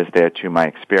honor is there to my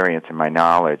experience and my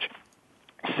knowledge?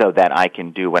 So that I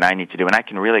can do what I need to do, and I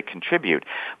can really contribute.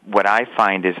 What I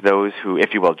find is those who,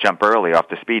 if you will, jump early off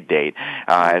the speed date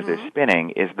as they're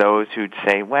spinning, is those who'd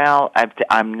say, well,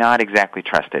 I'm not exactly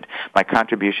trusted. My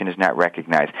contribution is not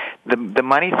recognized. The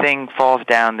money thing falls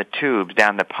down the tubes,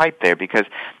 down the pipe there, because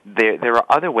there are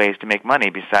other ways to make money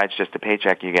besides just the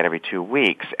paycheck you get every 2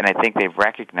 weeks, and I think they've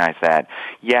recognized that.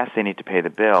 Yes, they need to pay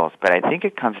the bills, but I think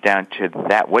it comes down to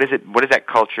that. What does that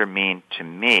culture mean to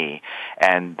me?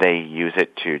 And they use it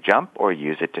to jump or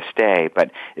use it to stay,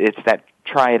 but it's that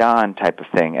try it on type of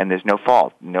thing, and there's no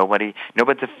fault. Nobody's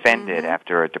offended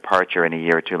after a departure in a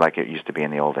year or two like it used to be in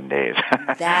the olden days.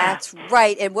 That's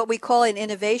right. And what we call in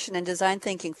innovation and design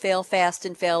thinking, fail fast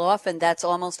and fail often, that's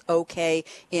almost okay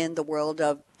in the world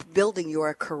of building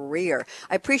your career.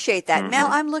 I appreciate that. Mel,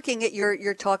 I'm looking at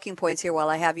your talking points here while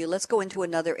I have you. Let's go into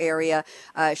another area.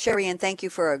 Sherryanne, thank you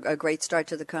for a great start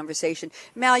to the conversation.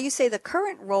 Mel, you say the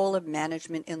current role of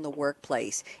management in the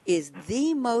workplace is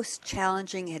the most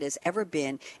challenging it has ever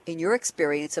been in your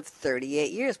experience of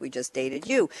 38 years. We just dated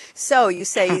you. So you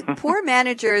say poor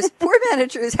managers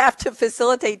have to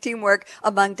facilitate teamwork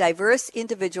among diverse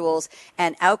individuals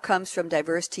and outcomes from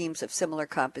diverse teams of similar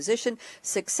composition.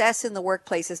 Success in the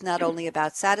workplace is not only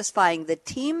about satisfying the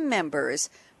team members,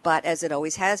 but as it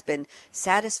always has been,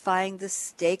 satisfying the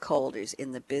stakeholders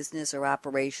in the business or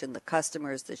operation, the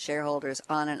customers, the shareholders,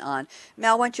 on and on.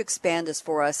 Mal, why don't you expand this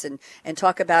for us and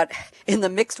talk about, in the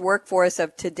mixed workforce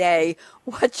of today,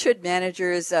 what should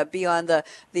managers be on the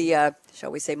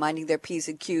shall we say, minding their P's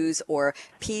and Q's or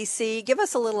PC? Give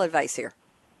us a little advice here.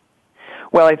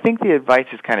 Well, I think the advice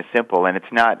is kind of simple, and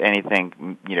it's not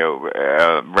anything,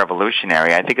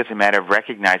 revolutionary. I think it's a matter of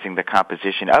recognizing the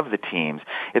composition of the teams.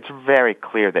 It's very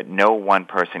clear that no one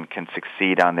person can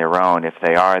succeed on their own. If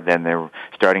they are, then they're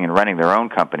starting and running their own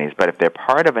companies. But if they're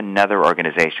part of another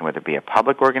organization, whether it be a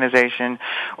public organization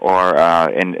or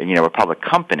a public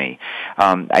company,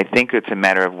 I think it's a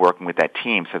matter of working with that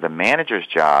team. So the manager's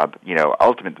job,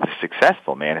 ultimately the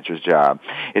successful manager's job,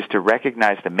 is to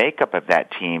recognize the makeup of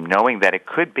that team, knowing that it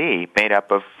could be made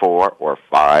up of 4 or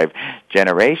 5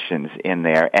 generations in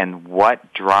there, and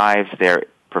what drives their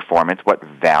performance, what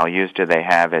values do they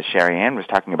have, as Sherryanne was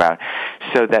talking about,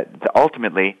 so that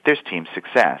ultimately there's team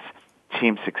success.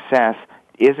 Team success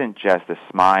isn't just a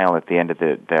smile at the end of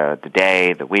the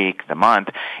day, the week, the month.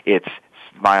 It's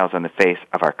smiles on the face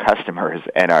of our customers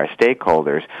and our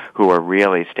stakeholders, who are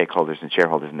really stakeholders and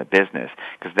shareholders in the business,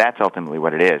 because that's ultimately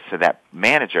what it is. So that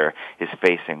manager is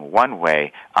facing one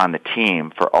way on the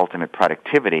team for ultimate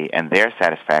productivity and their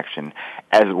satisfaction,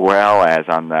 as well as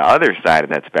on the other side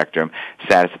of that spectrum,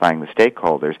 satisfying the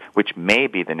stakeholders, which may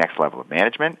be the next level of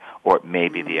management or it may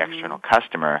be the external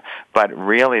customer. But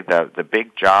really the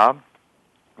big job,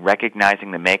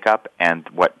 recognizing the makeup and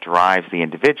what drives the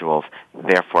individuals,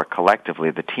 therefore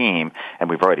collectively the team, and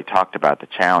we've already talked about the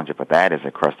challenge of what that is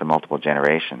across the multiple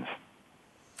generations.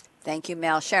 Thank you,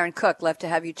 Mel. Sharon Cook, love to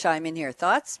have you chime in here.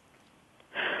 Thoughts?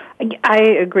 I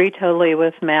agree totally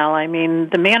with Mel. I mean,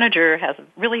 the manager has a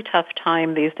really tough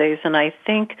time these days, and I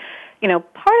think,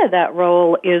 part of that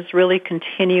role is really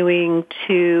continuing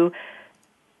to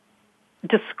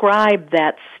describe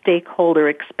that stakeholder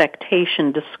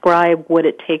expectation, describe what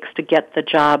it takes to get the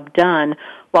job done,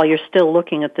 while you're still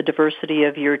looking at the diversity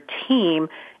of your team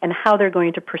and how they're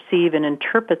going to perceive and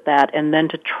interpret that, and then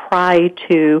to try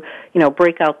to,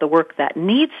 break out the work that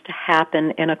needs to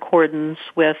happen in accordance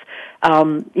with,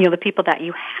 the people that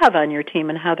you have on your team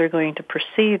and how they're going to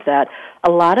perceive that.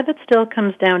 A lot of it still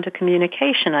comes down to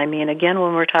communication. I mean, again,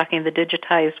 when we're talking the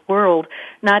digitized world,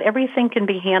 not everything can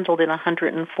be handled in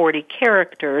 140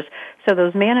 characters, so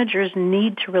those managers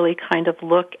need to really kind of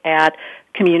look at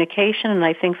communication, and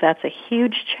I think that's a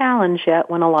huge challenge yet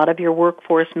when a lot of your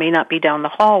workforce may not be down the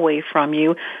hallway from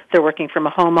you. They're working from a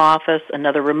home office,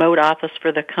 another remote office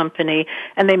for the company,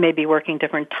 and they may be working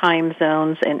different time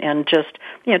zones and just,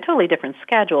 totally different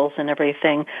schedules and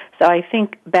everything. So I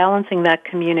think balancing that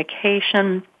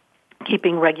communication,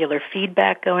 keeping regular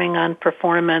feedback going on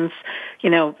performance,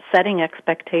 setting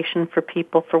expectation for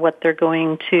people for what they're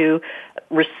going to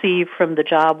receive from the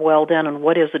job well done and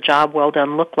what does a job well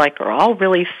done look like are all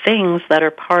really things that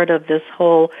are part of this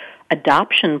whole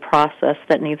adoption process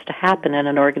that needs to happen in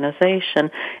an organization.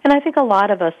 And I think a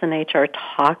lot of us in HR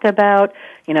talk about,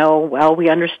 we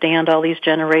understand all these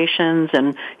generations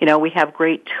and, we have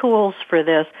great tools for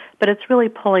this, but it's really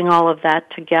pulling all of that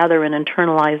together and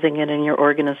internalizing it in your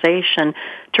organization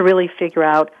to really figure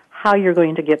out how you're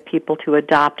going to get people to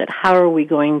adopt it. How are we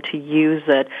going to use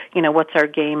it? What's our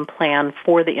game plan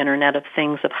for the Internet of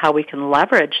Things of how we can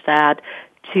leverage that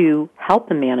to help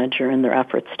the manager in their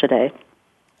efforts today.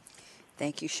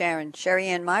 Thank you, Sharon.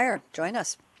 Sherryanne Meyer, join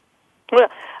us. Well,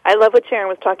 I love what Sharon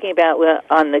was talking about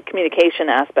on the communication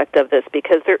aspect of this,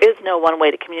 because there is no one way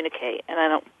to communicate. And I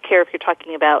don't care if you're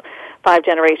talking about 5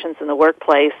 generations in the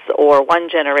workplace or one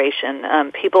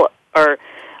generation. People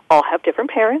all have different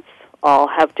parents, all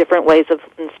have different ways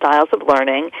and styles of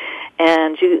learning,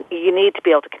 and you need to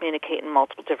be able to communicate in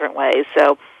multiple different ways.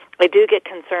 So I do get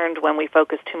concerned when we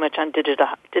focus too much on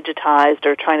digitized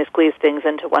or trying to squeeze things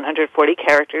into 140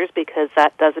 characters, because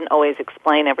that doesn't always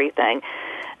explain everything.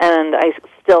 And I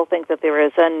still think that there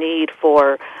is a need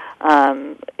for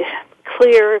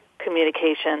clear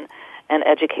communication and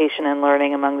education and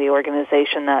learning among the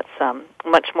organization that's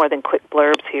much more than quick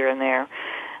blurbs here and there.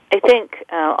 I think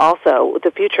also the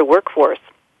future workforce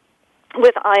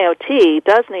with IoT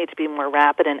does need to be more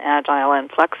rapid and agile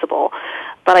and flexible.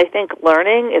 But I think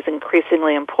learning is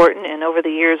increasingly important, and over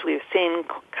the years we've seen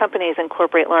companies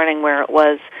incorporate learning where it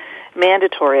was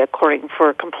mandatory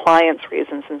for compliance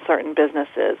reasons in certain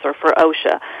businesses or for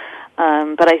OSHA.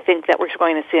 But I think that we're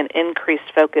going to see an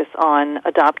increased focus on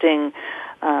adopting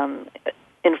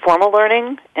informal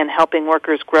learning and helping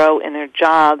workers grow in their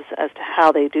jobs as to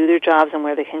how they do their jobs and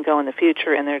where they can go in the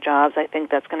future in their jobs. I think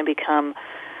that's going to become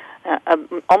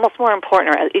almost more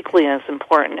important or equally as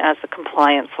important as the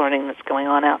compliance learning that's going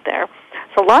on out there.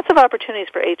 So lots of opportunities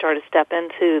for HR to step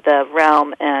into the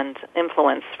realm and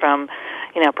influence, from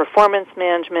performance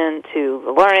management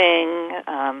to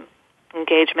learning,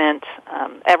 engagement.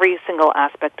 Every single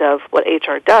aspect of what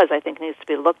HR does, I think, needs to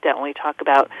be looked at when we talk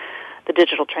about the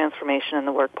digital transformation in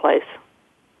the workplace.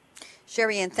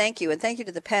 Sherryanne, thank you, and thank you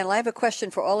to the panel. I have a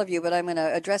question for all of you, but I'm going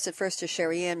to address it first to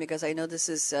Sherryanne because I know this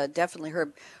is definitely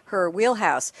her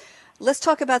wheelhouse. Let's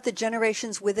talk about the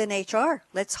generations within HR.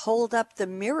 Let's hold up the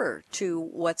mirror to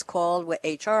what's called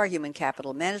HR, human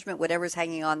capital management, whatever's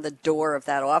hanging on the door of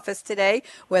that office today,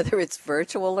 whether it's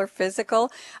virtual or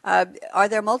physical. Are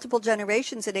there multiple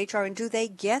generations in HR, and do they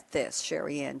get this,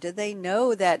 Sherryanne? Do they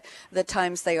know that the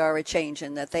times they are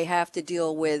a-changing, that they have to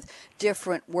deal with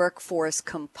different workforce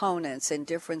components and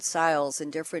different styles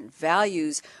and different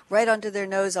values right under their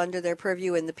nose, under their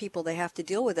purview, and the people they have to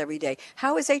deal with every day?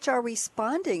 How is HR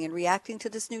responding and reacting to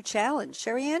this new challenge?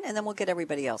 Sherryanne, and then we'll get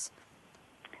everybody else.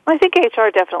 Well, I think HR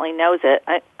definitely knows it.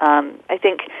 I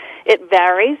think it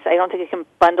varies. I don't think you can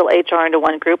bundle HR into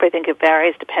one group. I think it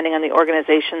varies depending on the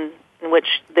organization in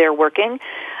which they're working.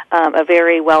 A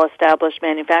very well-established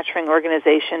manufacturing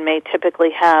organization may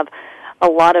typically have a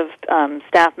lot of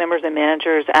staff members and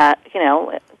managers at,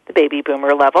 the baby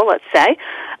boomer level, let's say.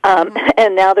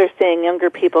 And now they're seeing younger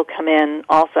people come in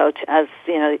also as,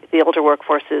 the older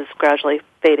workforce is gradually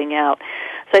fading out.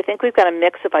 So I think we've got a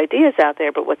mix of ideas out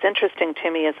there, but what's interesting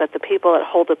to me is that the people that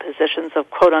hold the positions of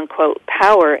quote-unquote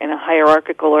power in a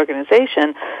hierarchical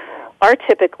organization are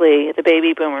typically the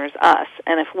baby boomers, us.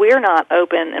 And if we're not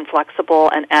open and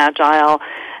flexible and agile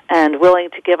and willing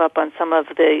to give up on some of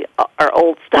our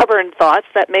old stubborn thoughts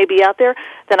that may be out there,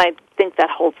 then I think that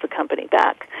holds the company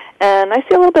back. And I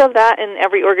see a little bit of that in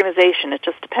every organization. It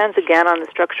just depends, again, on the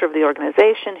structure of the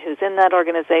organization, who's in that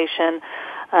organization,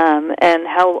 and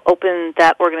how open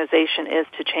that organization is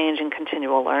to change and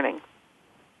continual learning.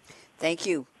 Thank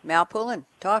you. Mal Poulin,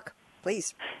 talk,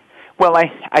 please. Well,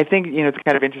 I think, it's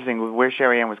kind of interesting. Where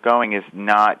Sherryanne was going is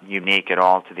not unique at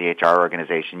all to the HR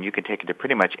organization. You can take it to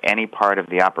pretty much any part of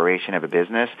the operation of a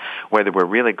business, whether we're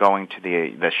really going to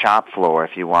the shop floor,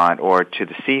 if you want, or to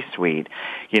the C-suite.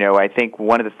 I think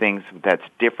one of the things that's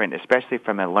different, especially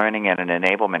from a learning and an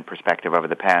enablement perspective over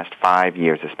the past 5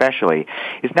 years especially,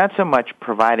 is not so much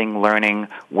providing learning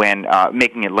when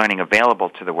making it learning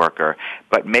available to the worker,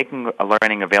 but making a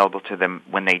learning available to them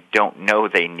when they don't know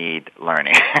they need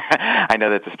learning. I know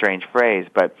that's a strange phrase,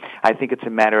 but I think it's a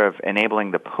matter of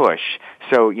enabling the push.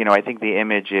 So, I think the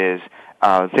image is,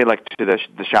 say like to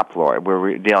the shop floor, where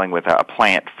we're dealing with a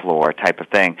plant floor type of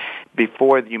thing.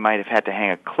 Before, you might have had to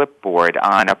hang a clipboard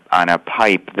on a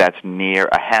pipe that's near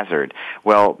a hazard.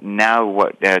 Well, now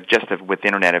with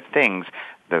Internet of Things,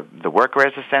 the worker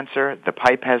has a sensor, the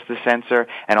pipe has the sensor,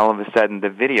 and all of a sudden the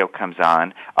video comes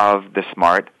on of the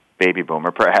smart baby boomer,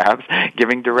 perhaps,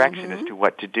 giving direction as to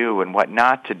what to do and what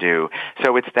not to do.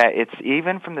 So it's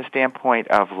even from the standpoint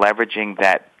of leveraging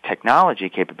that technology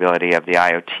capability of the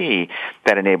IoT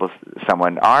that enables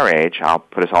someone our age, I'll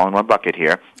put us all in one bucket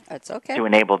here, that's okay, to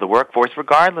enable the workforce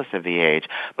regardless of the age.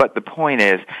 But the point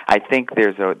is, I think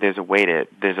there's a way to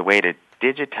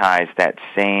digitize that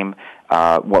same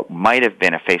what might have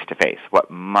been a face-to-face, what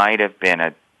might have been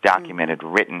a documented,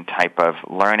 written type of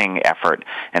learning effort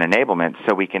and enablement,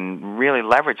 so we can really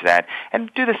leverage that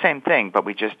and do the same thing, but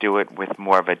we just do it with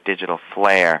more of a digital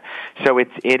flair. So it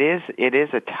is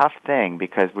a tough thing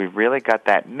because we've really got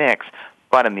that mix.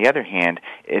 But on the other hand,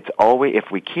 it's always, if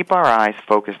we keep our eyes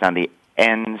focused on the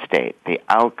end state, the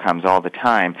outcomes all the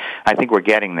time, I think we're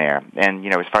getting there. And,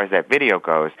 as far as that video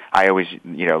goes, I always,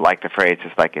 like the phrase,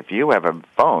 it's like, if you have a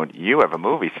phone, you have a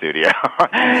movie studio.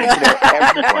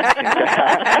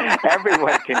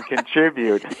 Everyone can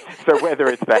contribute. So whether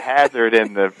it's the hazard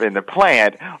in the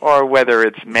plant or whether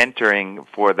it's mentoring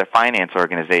for the finance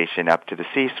organization up to the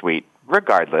C-suite,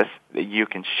 regardless, you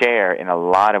can share in a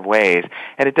lot of ways,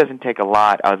 and it doesn't take a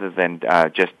lot other than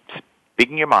just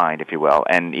speaking your mind, if you will.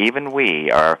 And even we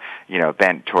are,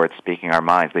 bent towards speaking our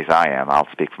minds. At least I am. I'll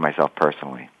speak for myself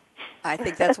personally. I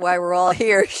think that's why we're all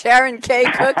here. Sharon K.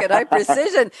 Cook at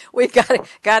hyperCision. We've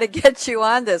got to get you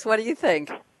on this. What do you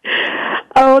think?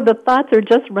 Oh, the thoughts are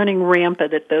just running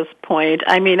rampant at this point.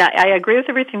 I mean, I agree with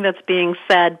everything that's being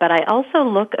said, but I also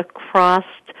look across,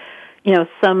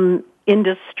 some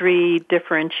industry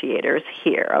differentiators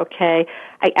here, okay?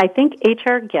 I think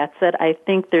HR gets it. I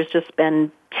think there's just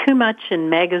been too much in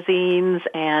magazines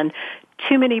and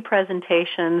too many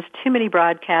presentations, too many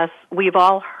broadcasts. We've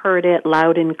all heard it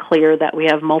loud and clear that we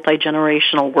have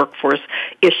multi-generational workforce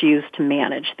issues to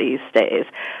manage these days.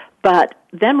 But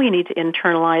then we need to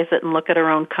internalize it and look at our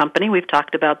own company. We've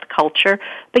talked about the culture.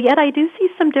 But yet I do see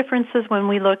some differences when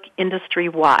we look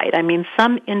industry-wide. I mean,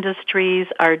 some industries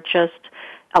are just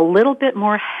a little bit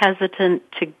more hesitant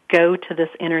to go to this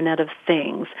Internet of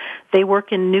Things. They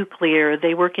work in nuclear,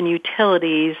 they work in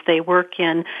utilities, they work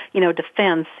in,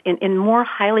 defense, in more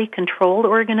highly controlled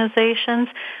organizations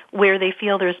where they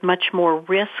feel there's much more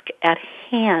risk at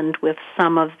hand with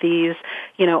some of these,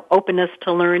 openness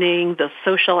to learning, the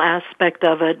social aspect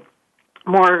of it,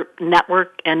 more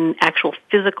network and actual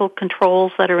physical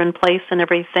controls that are in place and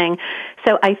everything.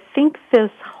 So I think this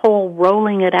whole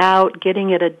rolling it out, getting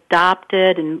it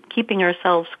adopted, and keeping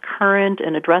ourselves current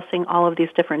and addressing all of these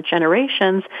different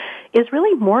generations is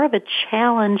really more of a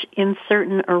challenge in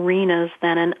certain arenas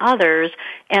than in others.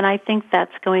 And I think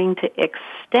that's going to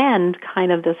extend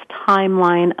kind of this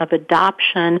timeline of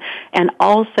adoption and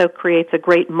also creates a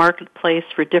great marketplace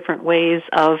for different ways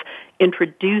of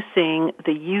introducing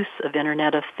the use of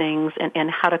Internet of Things and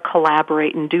how to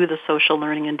collaborate and do the social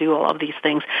learning and do all of these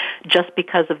things just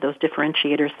because of those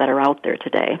differentiators that are out there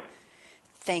today.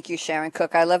 Thank you, Sharon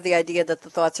Cook. I love the idea that the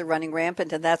thoughts are running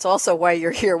rampant, and that's also why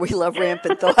you're here. We love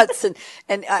rampant thoughts.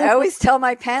 And I always tell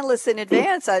my panelists in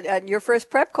advance on your first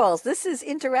prep calls, this is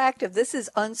interactive. This is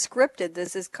unscripted.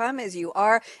 This is come as you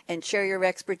are and share your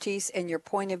expertise and your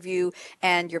point of view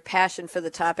and your passion for the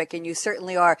topic, and you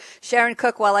certainly are. Sharon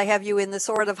Cook, while I have you in the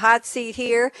sort of hot seat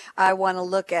here, I want to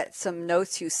look at some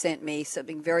notes you sent me,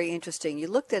 something very interesting. You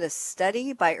looked at a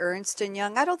study by Ernst &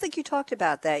 Young. I don't think you talked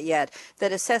about that yet,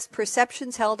 that assessed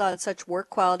perceptions held on such work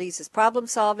qualities as problem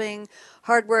solving,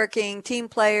 hardworking, team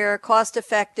player, cost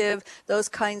effective, those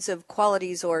kinds of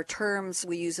qualities or terms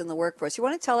we use in the workforce. You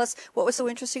want to tell us what was so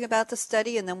interesting about the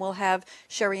study, and then we'll have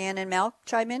Sherryanne and Mel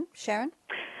chime in. Sharon?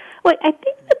 Well, I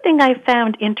think the thing I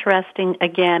found interesting,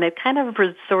 again, it kind of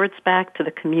resorts back to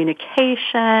the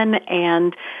communication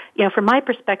and, from my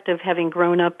perspective, having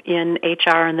grown up in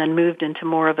HR and then moved into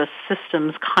more of a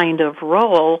systems kind of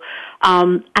role,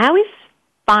 I always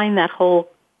find that whole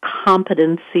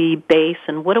competency base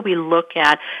and what do we look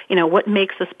at, what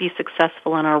makes us be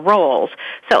successful in our roles.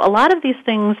 So a lot of these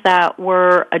things that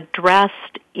were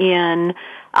addressed in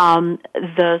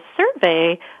the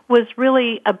survey was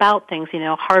really about things,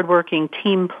 hardworking,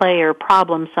 team player,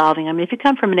 problem solving. I mean, if you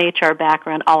come from an HR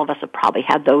background, all of us have probably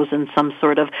had those in some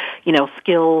sort of,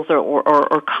 skills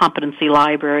or competency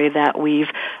library that we've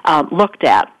looked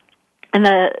at. And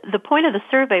the point of the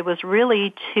survey was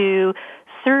really to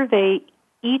survey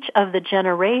each of the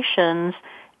generations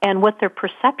and what their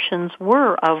perceptions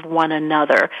were of one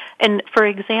another. And for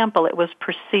example, it was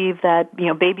perceived that,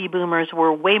 baby boomers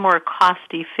were way more cost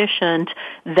efficient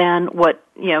than what,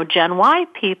 Gen Y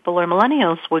people or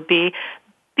millennials would be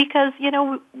because,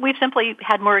 we've simply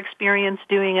had more experience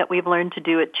doing it. We've learned to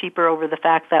do it cheaper over the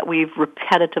fact that we've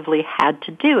repetitively had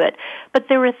to do it. But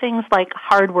there were things like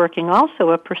hardworking,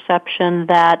 also a perception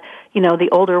that, the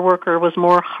older worker was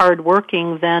more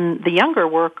hardworking than the younger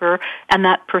worker, and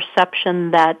that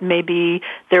perception that maybe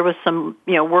there was some,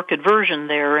 work aversion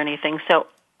there or anything. So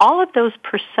all of those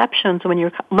perceptions, when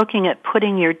you're looking at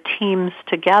putting your teams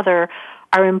together,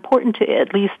 are important to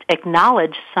at least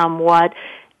acknowledge somewhat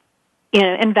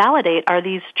and validate, are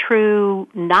these true,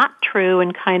 not true,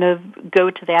 and kind of go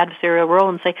to the adversarial role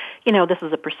and say, this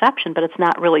is a perception, but it's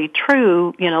not really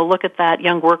true. Look at that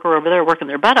young worker over there working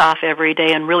their butt off every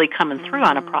day and really coming through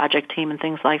on a project team and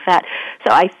things like that.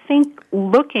 So I think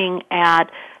looking at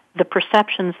the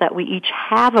perceptions that we each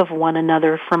have of one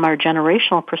another from our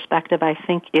generational perspective, I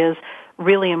think is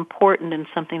really important and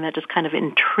something that just kind of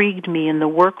intrigued me in the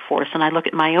workforce. And I look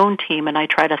at my own team and I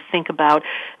try to think about,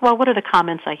 well, what are the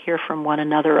comments I hear from one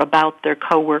another about their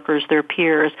coworkers, their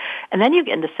peers? And then you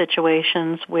get into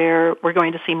situations where we're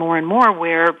going to see more and more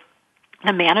where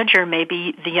the manager may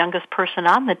be the youngest person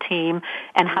on the team,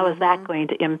 and how is that going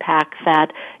to impact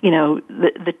that,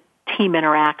 the team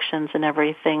interactions and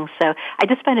everything. So I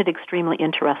just find it extremely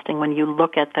interesting when you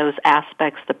look at those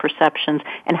aspects, the perceptions,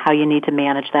 and how you need to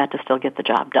manage that to still get the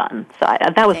job done. So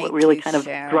that was what really kind of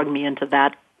drug me into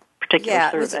that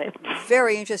particular survey. It was a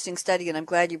very interesting study, and I'm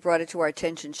glad you brought it to our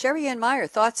attention. Sherryanne Meyer,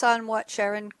 thoughts on what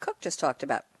Sharon Cook just talked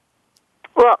about?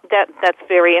 Well, that's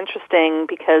very interesting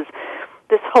because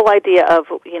this whole idea of,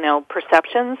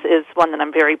 perceptions is one that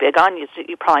I'm very big on. You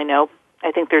probably know.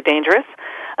 I think they're dangerous.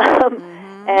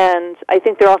 And I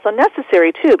think they're also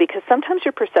necessary, too, because sometimes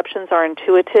your perceptions are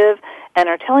intuitive and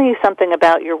are telling you something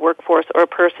about your workforce or a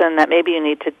person that maybe you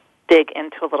need to dig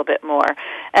into a little bit more.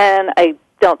 And I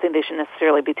don't think they should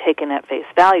necessarily be taken at face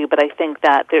value, but I think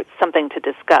that there's something to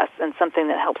discuss and something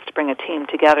that helps to bring a team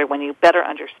together when you better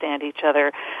understand each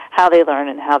other, how they learn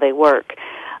and how they work.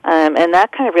 And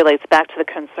that kind of relates back to the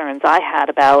concerns I had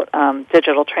about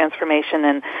digital transformation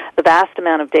and the vast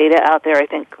amount of data out there. I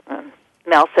think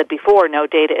Mel said before, no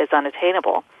data is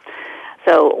unattainable.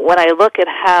 So when I look at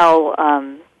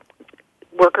how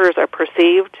workers are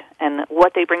perceived and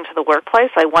what they bring to the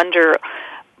workplace, I wonder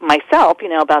myself,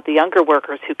 about the younger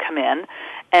workers who come in,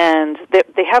 and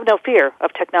they have no fear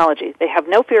of technology. They have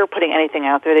no fear of putting anything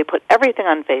out there. They put everything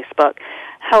on Facebook.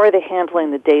 How are they handling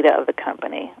the data of the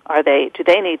company? Do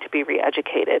they need to be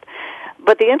re-educated?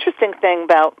 But the interesting thing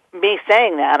about me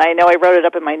saying that, I know I wrote it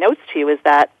up in my notes to you, is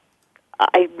that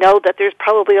I know that there's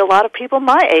probably a lot of people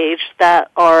my age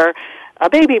that are a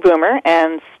baby boomer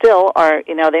and still are,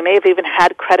 they may have even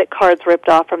had credit cards ripped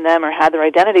off from them or had their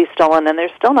identity stolen, and they're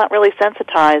still not really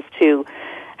sensitized to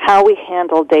how we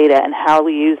handle data and how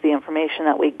we use the information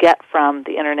that we get from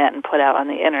the Internet and put out on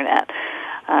the Internet.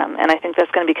 And I think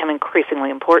that's going to become increasingly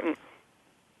important.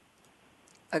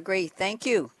 Agree. Thank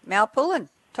you. Mal Poulin,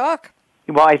 talk.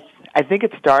 Well, I think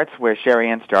it starts where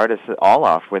Sherryanne started us all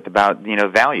off with about,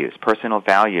 values, personal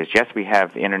values. Yes, we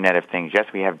have the Internet of Things. Yes,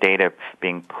 we have data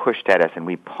being pushed at us, and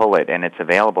we pull it, and it's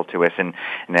available to us. And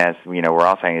as, we're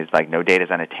all saying, is like no data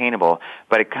is unattainable.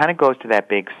 But it kind of goes to that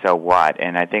big so what.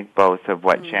 And I think both of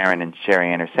what Sharon and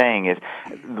Sherryanne are saying is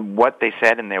what they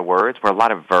said in their words were a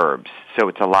lot of verbs. So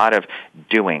it's a lot of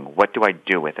doing. What do I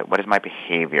do with it? What is my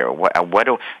behavior? What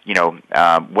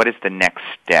is the next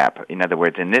step? In other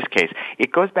words, in this case,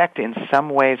 it goes back to, in some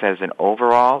ways, as an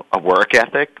overall, a work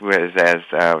ethic, as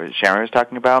Sharon was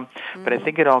talking about. But I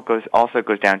think it also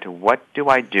goes down to what do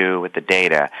I do with the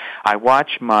data? I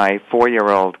watch my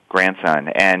 4-year-old grandson,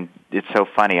 and it's so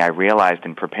funny. I realized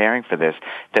in preparing for this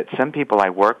that some people I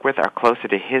work with are closer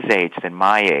to his age than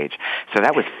my age. So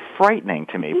that was frightening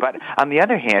to me. But on the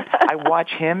other hand, I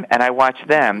watch him and I watch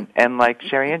them, and like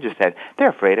Sherryanne just said, they're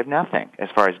afraid of nothing as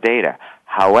far as data.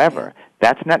 However,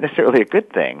 that's not necessarily a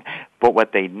good thing. But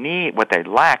what they need, what they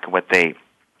lack, what they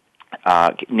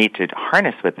need to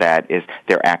harness with that is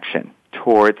their action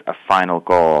towards a final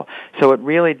goal. So it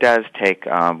really does take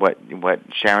what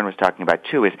Sharon was talking about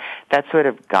too, is that sort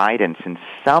of guidance in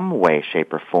some way,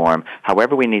 shape, or form,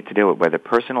 however we need to do it, whether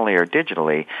personally or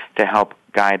digitally, to help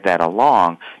guide that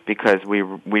along, because we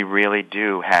really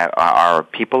do have our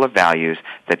people of values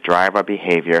that drive our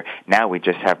behavior. Now we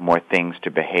just have more things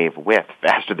to behave with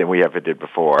faster than we ever did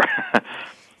before.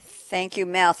 Thank you,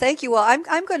 Mal. Thank you. Well,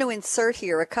 I'm going to insert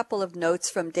here a couple of notes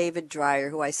from David Dreyer,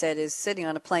 who I said is sitting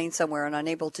on a plane somewhere and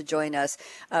unable to join us.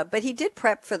 But he did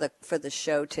prep for the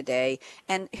show today.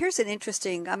 And here's an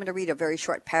interesting, I'm going to read a very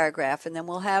short paragraph, and then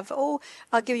we'll have, I'll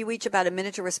give you each about a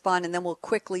minute to respond, and then we'll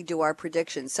quickly do our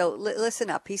predictions. So listen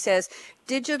up. He says,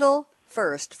 digital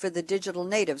first, for the digital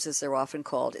natives, as they're often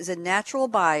called, is a natural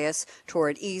bias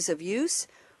toward ease of use,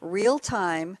 real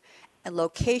time, and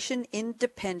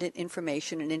location-independent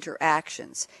information and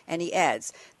interactions. And he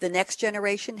adds, the next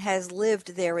generation has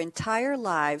lived their entire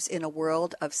lives in a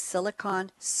world of silicon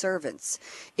servants.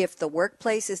 If the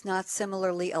workplace is not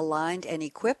similarly aligned and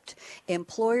equipped,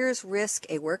 employers risk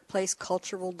a workplace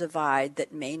cultural divide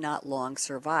that may not long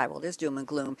survive. Well, there's doom and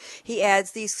gloom. He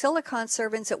adds, these silicon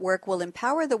servants at work will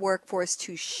empower the workforce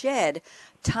to shed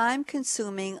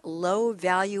time-consuming,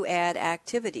 low-value-add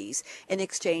activities in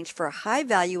exchange for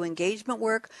high-value engagement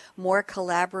work, more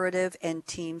collaborative and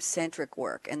team-centric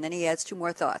work. And then he adds two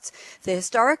more thoughts. The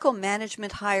historical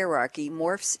management hierarchy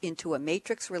morphs into a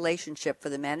matrix relationship for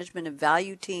the management of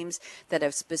value teams that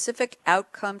have specific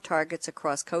outcome targets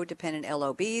across codependent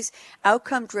LOBs.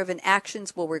 Outcome-driven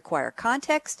actions will require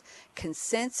context,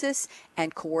 consensus,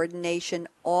 and coordination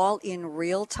all in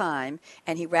real time.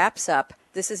 And he wraps up,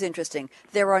 this is interesting,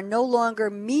 there are no longer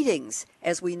meetings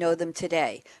as we know them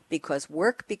today because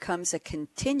work becomes a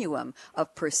continuum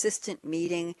of persistent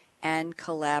meeting and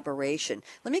collaboration.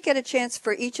 Let me get a chance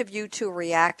for each of you to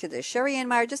react to this. Sherryanne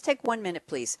Meyer, just take 1 minute,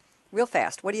 please. Real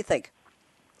fast. What do you think?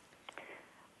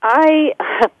 I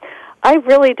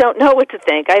really don't know what to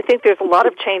think. I think there's a lot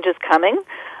of changes coming.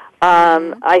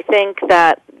 I think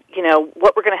that,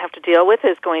 what we're going to have to deal with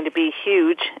is going to be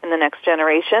huge in the next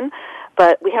generation,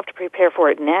 but we have to prepare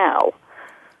for it now.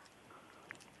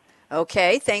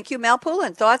 Okay, thank you, Mal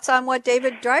Poulin. Thoughts on what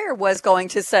David Dreyer was going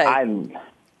to say?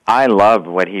 I love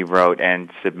what he wrote and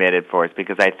submitted for us,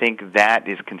 because I think that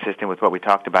is consistent with what we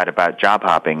talked about job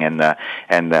hopping and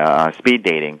the speed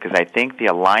dating. Because I think the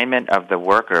alignment of the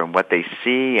worker and what they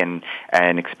see and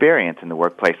experience in the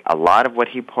workplace, a lot of what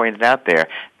he pointed out there,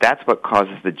 that's what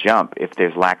causes the jump if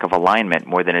there's lack of alignment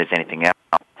more than it is anything else.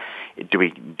 Do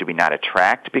we not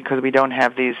attract because we don't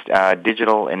have these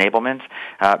digital enablements?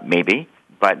 Maybe.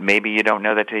 But maybe you don't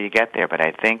know that till you get there. But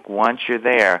I think once you're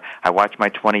there, I watch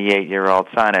my 28-year-old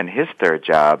son and his third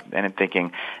job, and I'm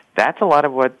thinking that's a lot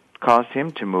of what caused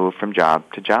him to move from job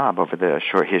to job over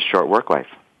his short work life.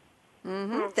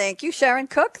 Mm-hmm. Thank you. Sharon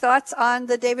Cook, thoughts on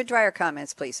the David Dreyer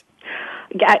comments, please.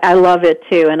 I love it,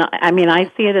 too. And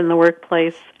I see it in the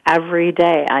workplace every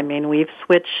day. We've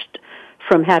switched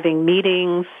from having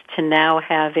meetings to now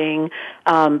having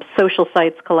social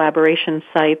sites, collaboration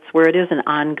sites, where it is an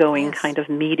ongoing kind of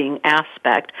meeting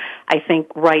aspect. I think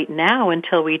right now,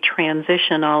 until we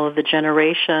transition all of the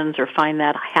generations or find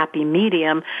that happy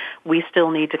medium, we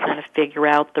still need to kind of figure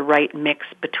out the right mix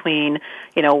between,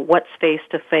 what's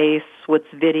face-to-face, what's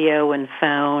video and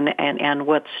phone, and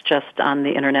what's just on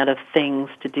the Internet of Things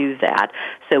to do that,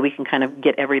 so we can kind of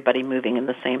get everybody moving in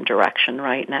the same direction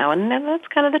right now. And that's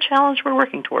kind of the challenge we're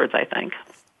working towards, I think.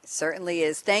 Certainly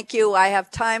is. Thank you. I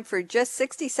have time for just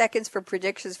 60 seconds for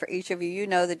predictions for each of you. You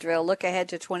know the drill. Look ahead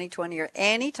to 2020 or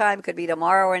any time. Could be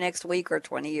tomorrow or next week or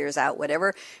 20 years out,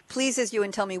 whatever. Please, as you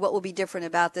and tell me what will be different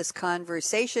about this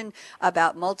conversation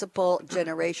about multiple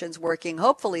generations working,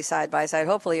 hopefully side by side.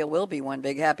 Hopefully it will be one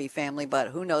big happy family, but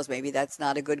who knows? Maybe that's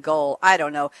not a good goal. I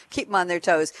don't know. Keep them on their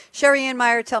toes. Sherryanne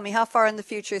Meyer, tell me how far in the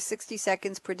future, 60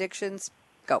 seconds, predictions.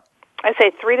 Go. I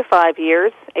say 3 to 5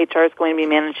 years. HR is going to be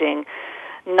managing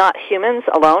not humans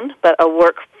alone, but a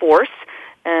workforce,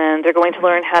 and they're going to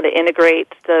learn how to integrate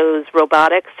those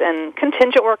robotics and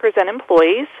contingent workers and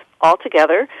employees all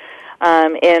together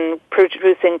in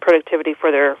producing productivity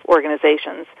for their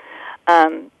organizations.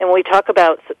 And when we talk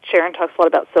about, Sharon talks a lot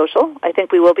about social, I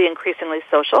think we will be increasingly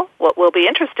social. What will be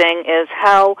interesting is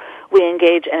how we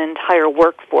engage an entire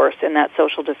workforce in that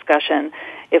social discussion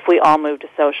if we all move to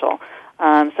social.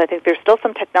 So I think there's still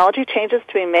some technology changes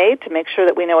to be made to make sure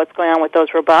that we know what's going on with those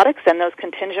robotics and those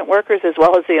contingent workers as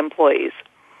well as the employees.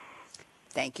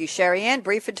 Thank you, Sherryanne.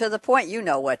 Brief and to the point. You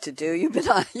know what to do. You've been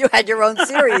on. You had your own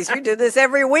series. You do this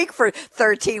every week for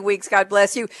 13 weeks. God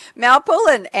bless you,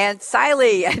 Poulin,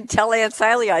 ANCILE, and tell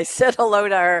ANCILE I said hello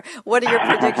to her. What are your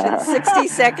predictions? 60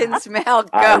 seconds, Mal.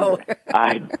 Go.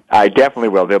 I definitely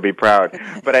will. They'll be proud.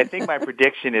 But I think my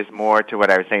prediction is more to what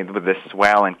I was saying with the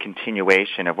swell and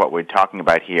continuation of what we're talking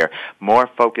about here. More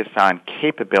focused on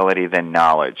capability than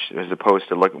knowledge, as opposed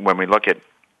to when we look at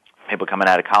people coming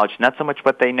out of college, not so much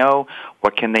what they know,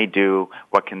 what can they do,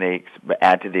 what can they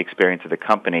add to the experience of the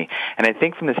company. And I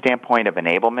think from the standpoint of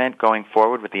enablement going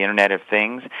forward with the Internet of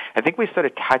Things, I think we sort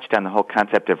of touched on the whole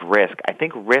concept of risk. I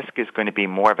think risk is going to be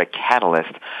more of a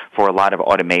catalyst for a lot of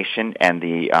automation and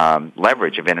the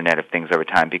leverage of Internet of Things over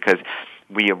time, because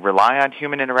we rely on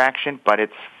human interaction, but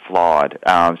it's flawed.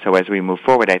 So as we move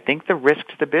forward, I think the risk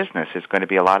to the business is going to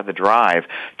be a lot of the drive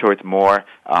towards more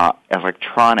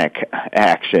electronic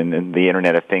action in the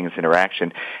Internet of Things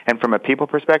interaction. And from a people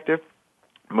perspective,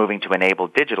 moving to enable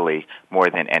digitally more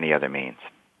than any other means.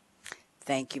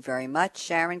 Thank you very much.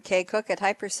 Sharon K. Cook at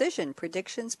hyperCision.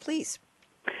 Predictions, please.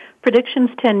 Predictions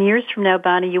 10 years from now,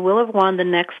 Bonnie, you will have won the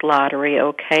next lottery,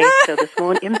 okay? So this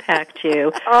won't impact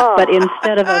you. But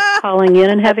instead of us calling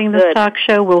in and having this talk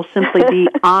show, we'll simply be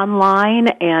online,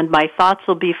 and my thoughts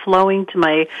will be flowing to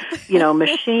my,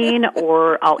 machine,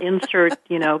 or I'll insert,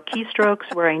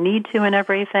 keystrokes where I need to and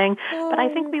everything. But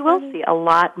I think we will see a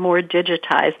lot more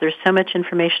digitized. There's so much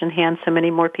information in hand, so many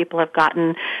more people have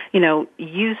gotten,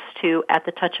 used to, at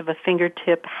the touch of a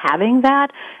fingertip, having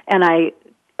that. And I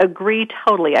agree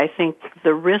totally. I think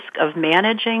the risk of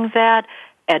managing that,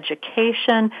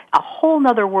 education, a whole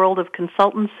nother world of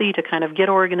consultancy to kind of get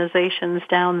organizations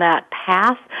down that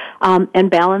path,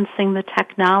 and balancing the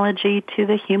technology to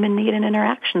the human need and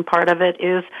interaction part of it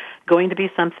is going to be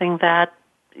something that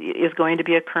is going to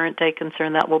be a current day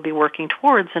concern that we'll be working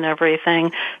towards and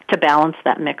everything to balance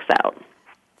that mix out.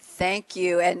 Thank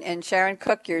you. And Sharon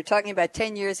Cook, you're talking about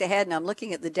 10 years ahead, and I'm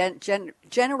looking at the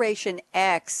Generation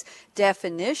X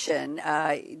definition.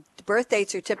 Birth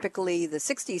dates are typically the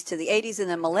 60s to the 80s, and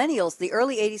then millennials, the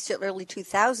early 80s to early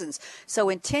 2000s. So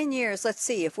in 10 years, let's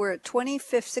see, if we're at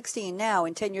 2016 now,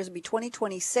 in 10 years it'll be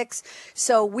 2026.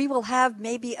 So we will have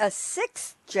maybe a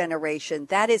sixth generation.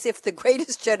 That is, if the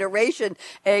greatest generation,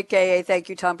 a.k.a. thank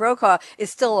you, Tom Brokaw,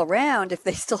 is still around, if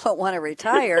they still don't want to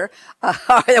retire.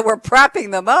 We're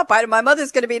propping them up. My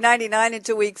mother's going to be 99 in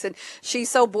 2 weeks, and she's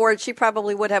so bored, she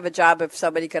probably would have a job if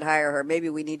somebody could hire her.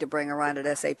 Maybe we need to bring her on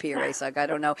at SAP or ASUG. I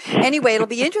don't know. Anyway, it'll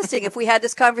be interesting. If we had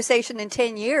this conversation in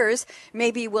 10 years,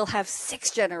 maybe we'll have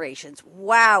 6 generations.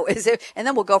 Wow. And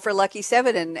then we'll go for lucky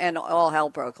 7, and all hell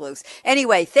broke loose.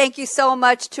 Anyway, thank you so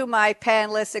much to my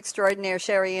panelists extraordinaire,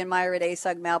 Sherryanne Meyer at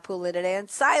ASUG, Poulin at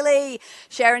ANCILE,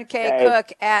 Sharon K.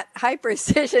 Cook at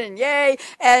hyperCision, yay,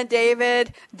 and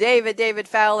David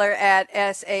Fowler at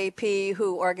SAP,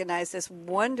 who organized this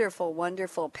wonderful,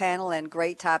 wonderful panel and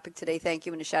great topic today. Thank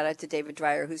you, and a shout out to David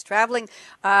Dreyer, who's traveling.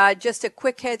 Just a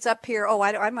quick heads up here.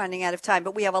 I'm running out of time,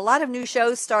 but we have a lot of new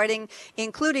shows starting,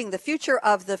 including The Future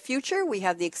of the Future. We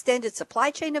have the extended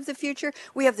supply chain of the future.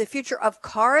 We have the future of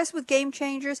cars with game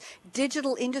changers,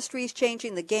 digital industries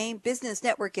changing the game, business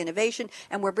network innovation,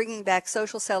 and we're bringing back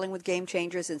social selling with game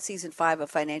changers in season 5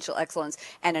 of Financial Excellence.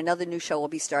 And another new show will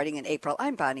be starting in April.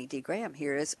 I'm Bonnie D. Graham.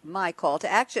 Here is my call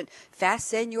to action.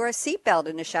 Fasten your seatbelt,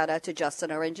 and a shout out to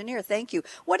Justin, our engineer. Thank you.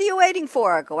 What are you waiting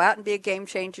for? Go out and be a game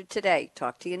changer today.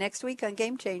 Talk to you next week on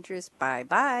Game Changers.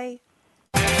 Bye-bye.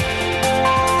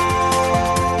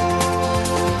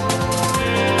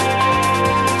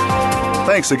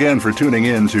 Thanks again for tuning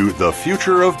in to The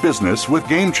Future of Business with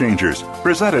Game Changers,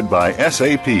 presented by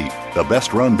SAP. The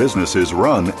best-run businesses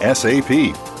run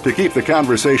SAP. To keep the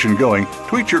conversation going,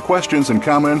 tweet your questions and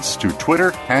comments to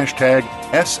Twitter,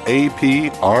 #SAPRADIO.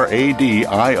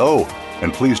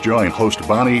 And please join host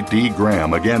Bonnie D.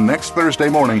 Graham again next Thursday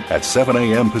morning at 7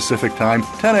 a.m. Pacific Time,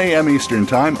 10 a.m. Eastern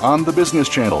Time on the Business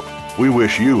Channel. We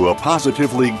wish you a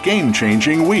positively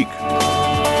game-changing week.